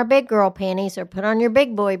put on our big girl panties or put on your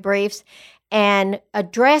big boy briefs and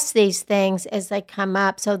address these things as they come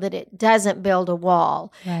up so that it doesn't build a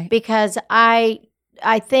wall. Right. Because I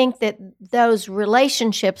think that those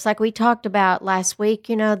relationships, like we talked about last week,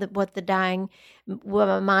 what the dying what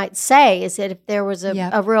I might say is that if there was a,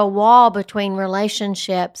 Yep. a real wall between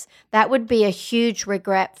relationships, that would be a huge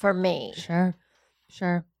regret for me. Sure.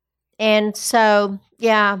 And so,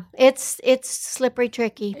 yeah, it's slippery,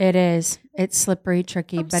 tricky. It is. It's slippery,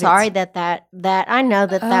 tricky. I'm but sorry it's, that I know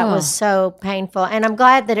that was so painful, and I'm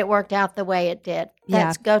glad that it worked out the way it did.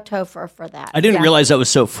 Let's go Topher for that. I didn't Yeah. realize that was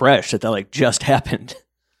so fresh that like just happened.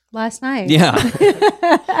 last night. Yeah.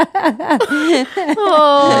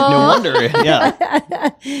 Oh. No wonder.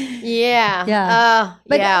 Yeah. Yeah. Yeah.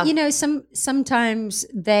 But yeah. you know, sometimes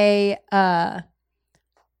they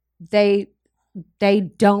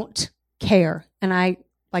don't care, and I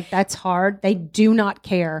like that's hard. They do not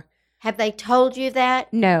care. Have they told you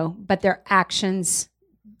that? No, but their actions.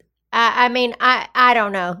 I mean, I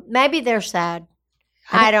don't know. Maybe they're sad.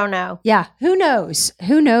 I don't know. Yeah, who knows?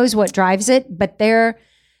 Who knows what drives it? But they're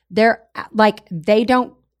like they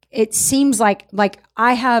don't. It seems like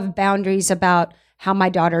I have boundaries about how my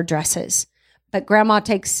daughter dresses, but Grandma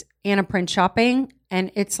takes Anna Prince shopping,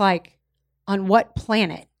 and it's like, on what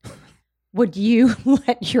planet would you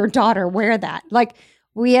let your daughter wear that? Like,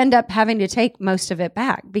 we end up having to take most of it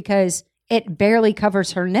back because it barely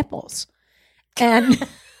covers her nipples, and.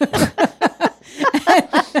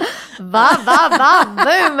 Boom,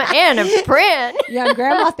 and a print. Yeah,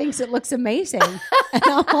 Grandma thinks it looks amazing. And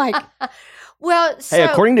I'm like, Well, so Hey,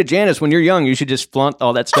 according to Janice, when you're young, you should just flaunt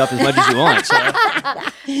all that stuff as much as you want. So.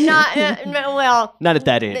 Not at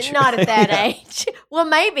that age. Not at that age. Well,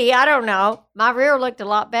 maybe, I don't know. My rear looked a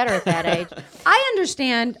lot better at that age.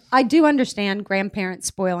 I do understand grandparents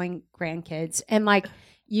spoiling grandkids, and like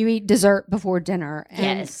you eat dessert before dinner,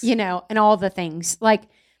 and Yes. you know, and all the things. Like,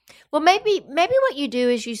 Well, maybe what you do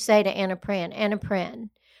is you say to Anna Prin,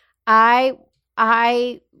 I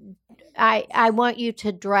want you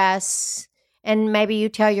to dress, and maybe you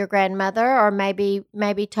tell your grandmother, or maybe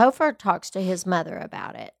Topher talks to his mother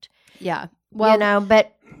about it. yeah, well, you know,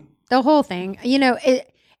 but the whole thing, you know, it.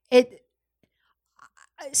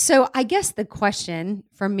 So I guess the question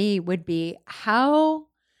for me would be how,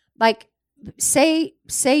 like, say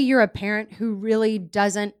you're a parent who really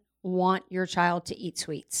doesn't want your child to eat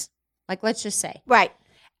sweets. Like, let's just say. right.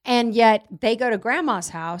 And yet they go to Grandma's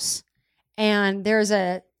house and there's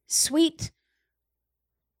a sweet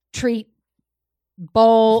treat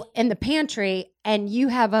bowl in the pantry, and you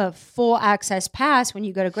have a full access pass when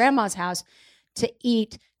you go to Grandma's house to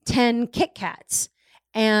eat 10 Kit Kats.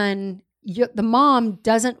 And the mom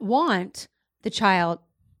doesn't want the child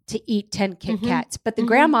to eat 10 Kit Kats, but the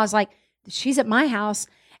grandma's like, she's at my house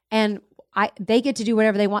and they get to do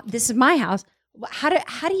whatever they want. This is my house. How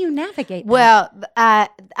do you navigate that? Well, I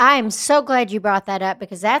am so glad you brought that up,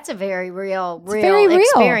 because that's a very real very real.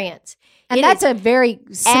 experience. And It that's is- a very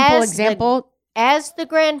simple as example. as the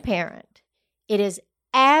grandparent, it is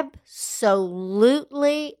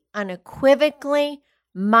absolutely, unequivocally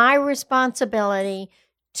my responsibility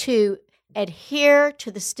to adhere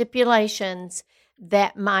to the stipulations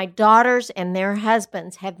that my daughters and their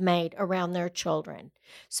husbands have made around their children.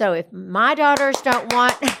 So if my daughters don't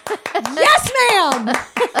want Yes, ma'am.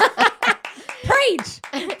 Preach,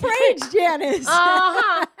 Janice.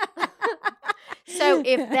 Uh-huh. So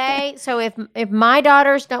if my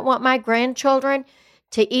daughters don't want my grandchildren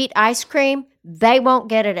to eat ice cream, they won't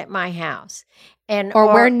get it at my house.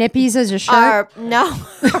 Or wear nippies as a shirt. Or no,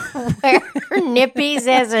 wear nippies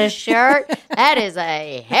as a shirt. That is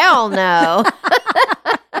a hell no.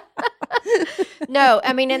 No,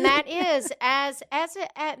 I mean, and that is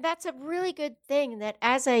that's a really good thing, that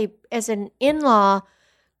as an in-law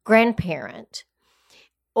grandparent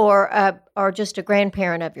or just a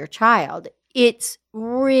grandparent of your child, it's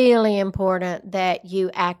really important that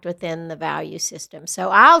you act within the value system. So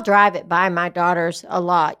I'll drive it by my daughters a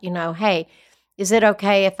lot. You know, hey, is it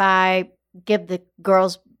okay if I give the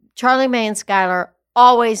girls, Charlie, May, and Skylar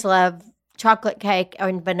always love chocolate cake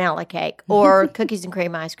and vanilla cake or cookies and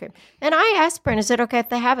cream ice cream? And I asked Brent, is it okay if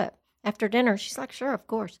they have it after dinner? She's like, sure, of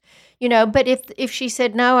course. You know, but if she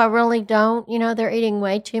said, no, I really don't, you know, they're eating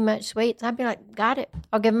way too much sweets, I'd be like, got it.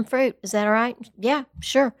 I'll give them fruit. Is that all right? Yeah,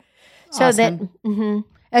 sure. So Awesome.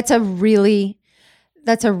 That's a really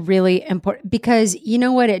important, because you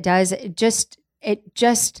know what it does? It just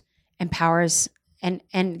empowers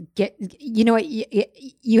and get, you know what,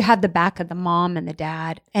 you have the back of the mom and the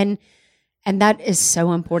dad, and that is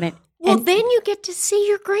so important. Well, and then you get to see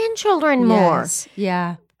your grandchildren more. Yes,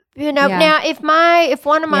 yeah. You know, Yeah. now if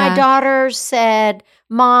one of my Yeah. daughters said,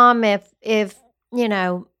 Mom, if you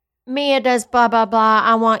know, Mia does blah blah blah,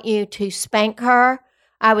 I want you to spank her,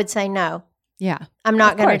 I would say no. Yeah. I'm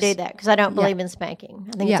not Of going to course. do that, because I don't Yeah. believe in spanking.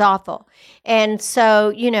 I think it's Yeah. awful. And so,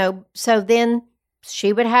 you know, so then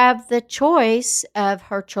she would have the choice of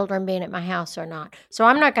her children being at my house or not. So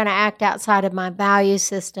I'm not going to act outside of my value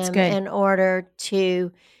system in order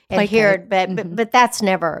to adhere. But that's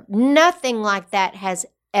nothing like that has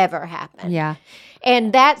ever happened. Yeah.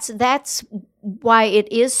 And that's why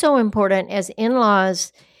it is so important as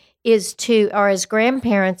in-laws or as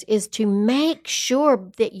grandparents is to make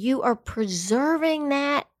sure that you are preserving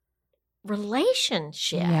that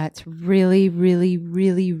relationship. Yeah, it's really, really,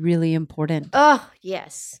 really, really important. Oh,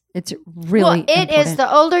 yes. It's really important. It is.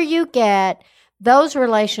 The older you get, those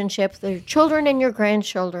relationships, your children and your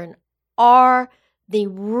grandchildren are the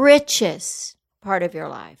richest part of your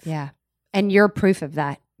life. Yeah. And you're proof of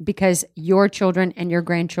that because your children and your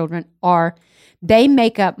grandchildren they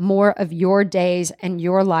make up more of your days and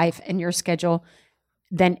your life and your schedule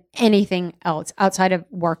than anything else outside of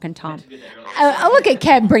work and Tom. I look at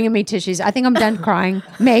Kev bringing me tissues. I think I'm done crying.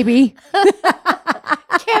 Maybe.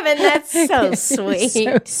 Kevin, that's so sweet.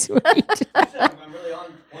 So sweet.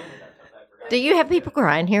 Do you have people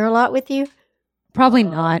crying here a lot with you? Probably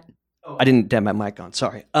not. I didn't have my mic on.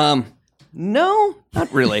 Sorry. No,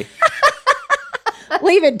 not really.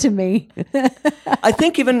 Leave it to me. I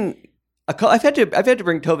think even I've had to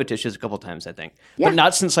bring Tova tissues a couple times. I think, but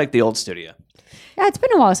not since like the old studio. Yeah, it's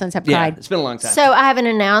been a while since I've cried. Yeah, it's been a long time. So I have an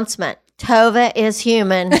announcement. Tova is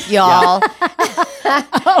human, y'all.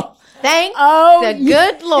 Thank the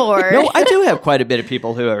good Lord. No, I do have quite a bit of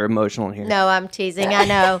people who are emotional in here. No, I'm teasing. I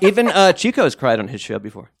know. Even Chico's cried on his show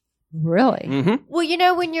before. Really? Mm-hmm. Well,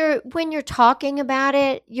 when you're talking about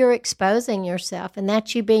it, you're exposing yourself, and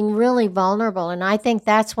that's you being really vulnerable. And I think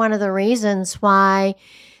that's one of the reasons why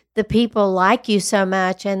the people like you so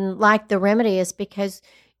much and like the remedy is because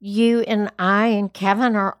you and I and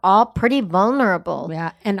Kevin are all pretty vulnerable.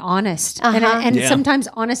 Yeah, and honest. Uh-huh. And sometimes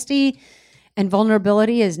honesty and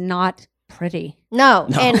vulnerability is not pretty. No.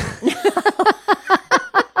 And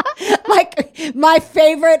like my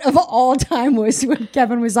favorite of all time was when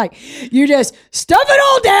Kevin was like, you just stuff it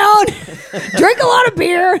all down, drink a lot of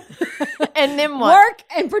beer, and then what? Work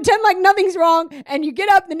and pretend like nothing's wrong, and you get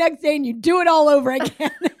up the next day and you do it all over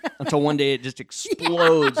again. Until one day it just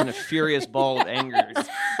explodes in a furious ball of anger.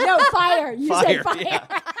 No, fire. You said fire. Yeah.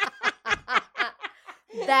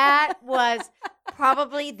 That was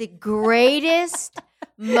probably the greatest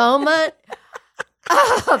moment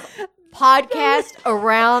of podcast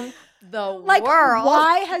around the world.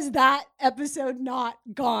 Why has that episode not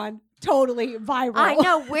gone totally viral? I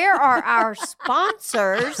know. Where are our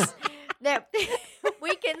sponsors that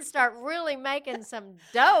we can start really making some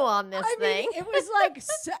dough on this thing? It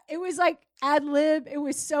was like ad lib. It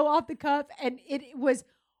was so off the cuff, and it was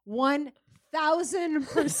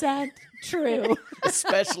 1,000% true.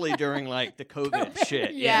 Especially during like the COVID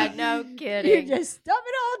shit. Yeah, no kidding. You just stuff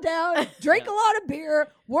it all down, drink a lot of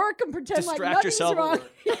beer, work and pretend Distract like nothing's yourself wrong. at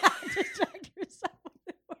work. Yeah, distract yourself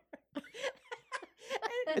at work.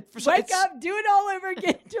 And It's- wake up, do it all over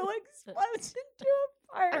again until it explodes into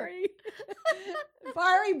a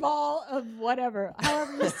fiery ball of whatever.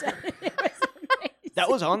 However you said it. It was amazing. That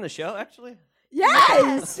was on the show, actually?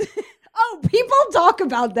 Yes. Oh, people talk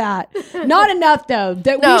about that. Not enough, though.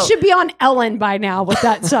 No. We should be on Ellen by now with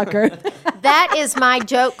that sucker. That is my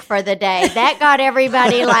joke for the day. That got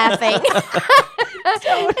everybody laughing.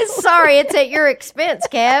 Sorry, it's at your expense,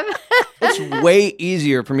 Kev. It's way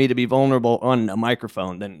easier for me to be vulnerable on a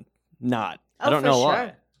microphone than not. I don't for know sure.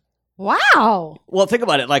 why. Wow. Well, think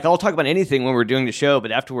about it. Like, I'll talk about anything when we're doing the show,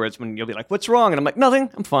 but afterwards, when you'll be like, "What's wrong?" and I'm like, "Nothing.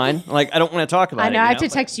 I'm fine." Like, I don't want to talk about it. I know. I you have to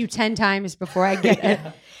text you 10 times before I get it.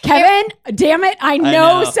 Kevin, damn it. I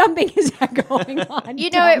know know. something is going on.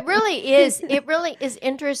 It really is. It really is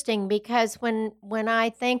interesting because when I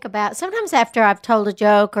think about sometimes after I've told a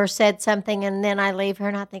joke or said something and then I leave her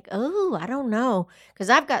and I think, oh, I don't know, because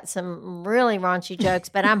I've got some really raunchy jokes,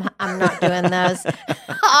 but I'm not doing those.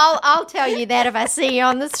 I'll tell you that if I see you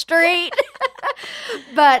on the street.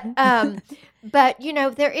 But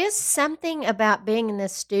there is something about being in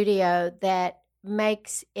this studio that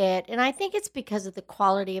makes it, and I think it's because of the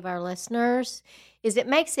quality of our listeners, is it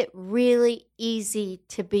makes it really easy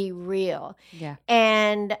to be real. Yeah.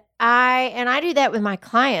 And I do that with my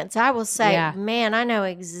clients. I will say, Yeah. man, I know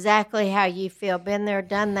exactly how you feel. Been there,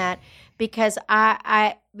 done that, because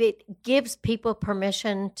it gives people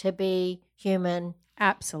permission to be human.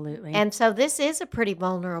 Absolutely. And so this is a pretty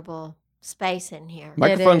vulnerable space in here.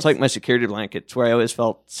 Microphone's is. like my security blanket. It's where I always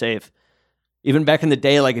felt safe. Even back in the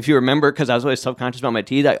day, like if you remember, because I was always self-conscious about my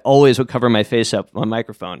teeth, I always would cover my face up on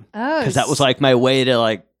microphone. Oh, Because that was like my way to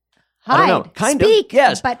like, hide, I don't know, kind speak, of,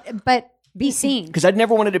 yes. but be seen. Because I'd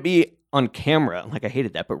never wanted to be on camera. Like I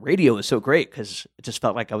hated that, but radio was so great because it just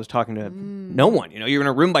felt like I was talking to no one. You're in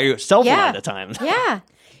a room by yourself a lot of the time. Yeah.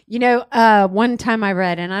 One time I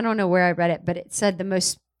read, and I don't know where I read it, but it said the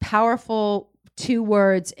most powerful 2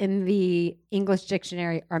 words in the English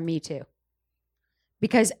dictionary are "me too,"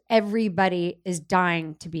 because everybody is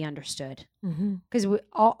dying to be understood. Because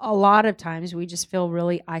a lot of times we just feel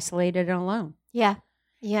really isolated and alone. Yeah.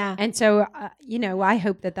 Yeah. And so, I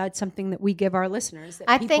hope that that's something that we give our listeners,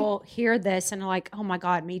 that people hear this and are like, oh my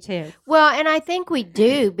God, me too. Well, and I think we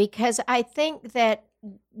do, because I think that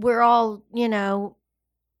we're all,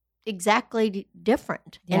 exactly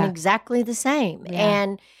different and exactly the same.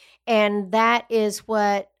 Yeah. And that's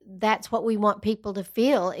what we want people to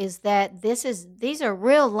feel, is that these are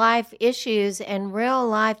real life issues and real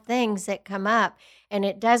life things that come up, and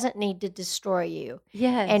it doesn't need to destroy you.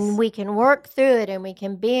 Yes. And we can work through it, and we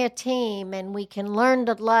can be a team, and we can learn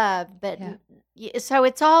to love. But so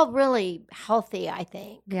it's all really healthy, I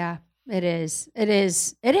think. Yeah, it is. It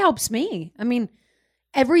is. It helps me. I mean,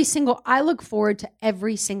 I look forward to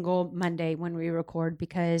every single Monday when we record,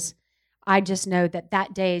 because I just know that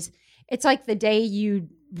it's like the day you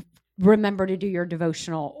remember to do your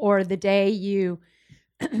devotional, or the day you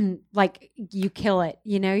like you kill it.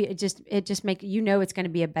 It just makes it's going to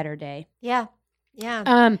be a better day. Yeah.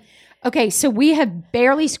 Yeah. Okay, so we have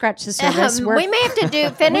barely scratched the surface. We may have to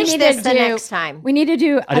finish this the next time. We need to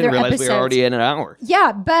do I didn't other realize episodes. we were already in an hour.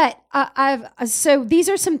 Yeah, but so these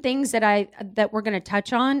are some things that we're going to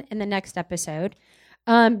touch on in the next episode.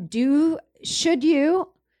 Should you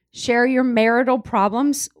share your marital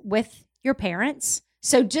problems with your parents?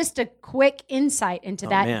 So just a quick insight into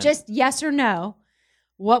that. Man. Just yes or no.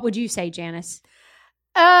 What would you say, Janice?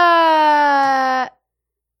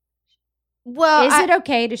 Well, is it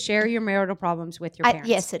okay to share your marital problems with your parents?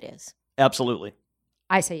 Yes, it is. Absolutely.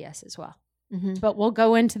 I say yes as well. Mm-hmm. But we'll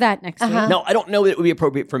go into that next week. No, I don't know that it would be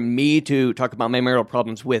appropriate for me to talk about my marital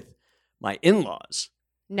problems with my in-laws.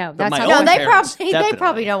 No, But that's my not. No, own they parents, probably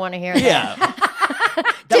definitely. don't want to hear that. Yeah.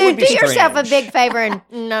 That Do would be yourself a strange. big favor and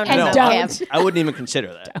no, And Kev. don't. I wouldn't even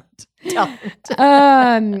consider that.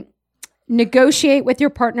 Don't. Negotiate with your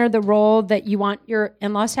partner the role that you want your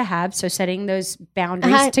in-laws to have. So setting those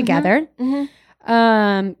boundaries together,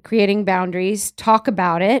 creating boundaries, talk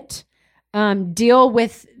about it, deal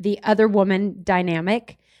with the other woman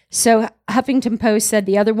dynamic. So Huffington Post said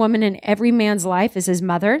the other woman in every man's life is his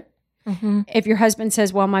mother. Mm-hmm. If your husband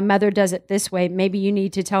says, well, my mother does it this way, maybe you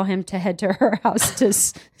need to tell him to head to her house to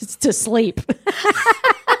sleep.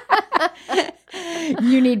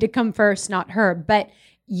 You need to come first, not her. But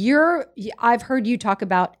I've heard you talk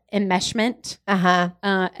about enmeshment,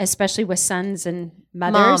 especially with sons and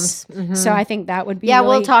mothers. Moms. Mm-hmm. So I think that would be we'll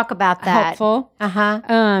really talk about that. helpful.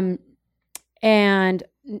 Uh-huh. And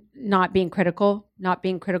not being critical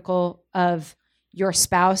of your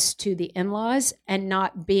spouse to the in-laws, and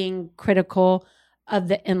not being critical of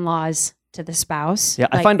the in-laws to the spouse. Yeah,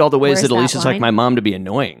 I find all the ways where's that Alicia's like line? my mom to be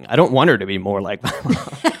annoying. I don't want her to be more like my mom.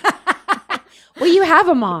 Well, you have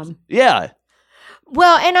a mom. Yeah.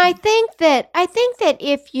 Well, and I think that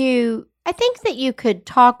you could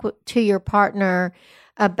talk to your partner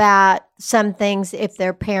about some things if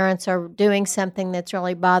their parents are doing something that's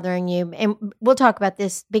really bothering you. And we'll talk about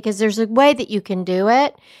this, because there's a way that you can do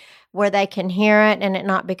it where they can hear it and it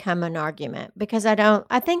not become an argument. Because I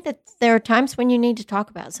think that there are times when you need to talk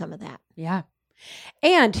about some of that. Yeah.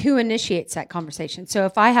 And who initiates that conversation? So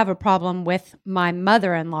if I have a problem with my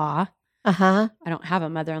mother-in-law, I don't have a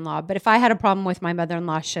mother-in-law, but if I had a problem with my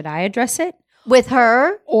mother-in-law, should I address it? With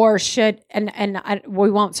her? Or we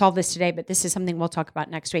won't solve this today, but this is something we'll talk about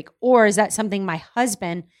next week. Or is that something my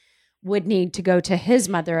husband would need to go to his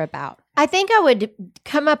mother about? I think I would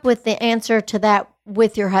come up with the answer to that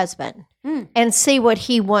with your husband and see what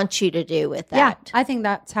he wants you to do with that. Yeah, I think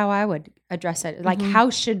that's how I would address it. Like,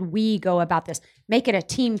 how should we go about this? Make it a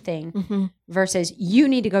team thing versus you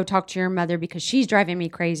need to go talk to your mother because she's driving me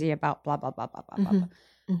crazy about blah, blah, blah, blah, blah, blah.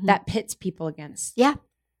 That pits people against. Yeah.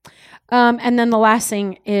 And then the last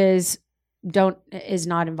thing is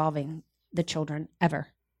not involving the children ever.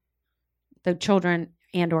 The children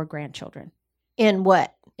and or grandchildren. In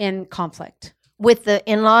what? In conflict. With the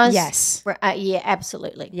in-laws? Yes. Yeah,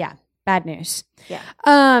 absolutely. Yeah. Bad news.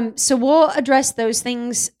 Yeah. So we'll address those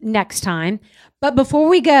things next time. But before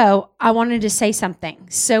we go, I wanted to say something.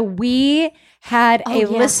 So we had a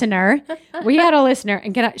listener. We had a listener.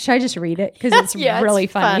 And should I just read it? Because it's really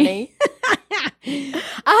funny. I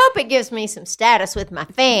hope it gives me some status with my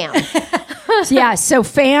fam. Yeah. So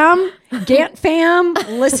Gant fam,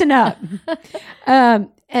 listen up.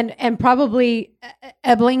 And probably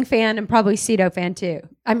Ebling fan and probably Cito fan too.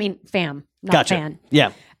 I mean, fam, not Gotcha. fan.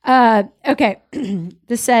 Yeah. Okay.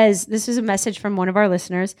 This is a message from one of our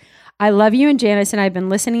listeners. I love you and Janice, and I've been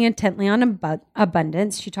listening intently on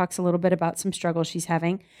abundance. She talks a little bit about some struggles she's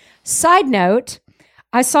having. Side note,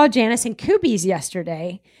 I saw Janice in Kubi's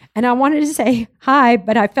yesterday, and I wanted to say hi,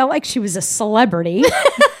 but I felt like she was a celebrity.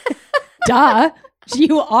 Duh,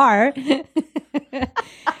 you are.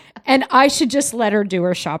 And I should just let her do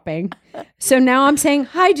her shopping. So now I'm saying,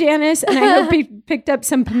 hi, Janice, and I hope you picked up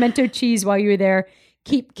some pimento cheese while you were there.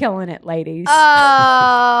 Keep killing it, ladies.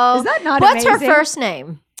 Oh. Is that not What's amazing? her first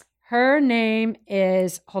name? Her name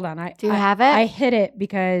is, hold on. Do you have it? I hid it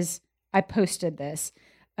because I posted this.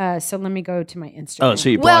 So let me go to my Instagram. Oh, so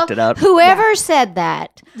you blocked it out? Whoever said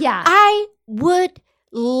that, Yeah. I would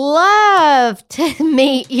love to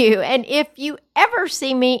meet you. And if you ever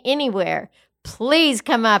see me anywhere, please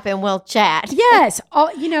come up and we'll chat. Yes.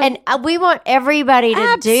 And we want everybody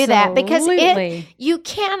to do that because absolutely. you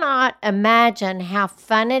cannot imagine how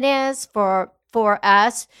fun it is for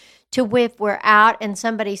us to, if we're out and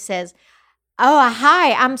somebody says, oh,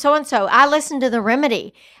 hi, I'm so-and-so. I listen to The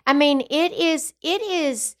Remedy. I mean, it is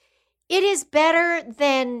better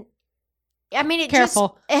than, I mean, it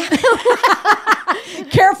Careful. just.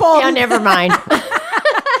 Careful. Yeah, never mind.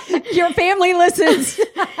 Your family listens.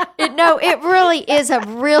 It really is a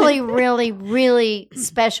really, really, really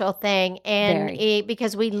special thing. And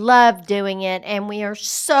because we love doing it and we are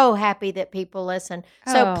so happy that people listen.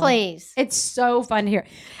 So please. It's so fun here.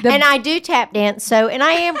 And I do tap dance, and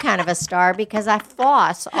I am kind of a star because I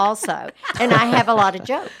floss also. And I have a lot of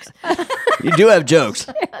jokes. You do have jokes.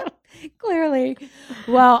 Clearly.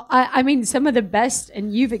 Well, I mean, some of the best,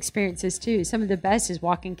 and you've experienced this too, some of the best is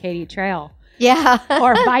walking Katy Trail. Yeah.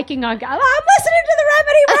 Or biking on, I'm listening to The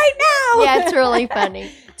Remedy right now. Yeah, it's really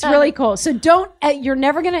funny. It's really cool. So you're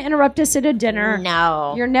never going to interrupt us at a dinner.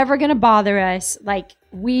 No. You're never going to bother us. Like,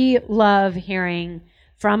 we love hearing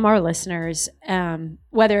from our listeners,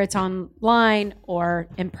 whether it's online or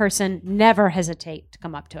in person. Never hesitate to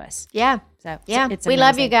come up to us. Yeah. So yeah, it's we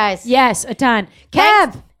love you guys. Yes, a ton.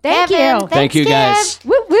 Kev, thank Kevin. you. Thank you, guys.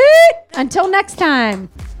 Woot woot. Until next time.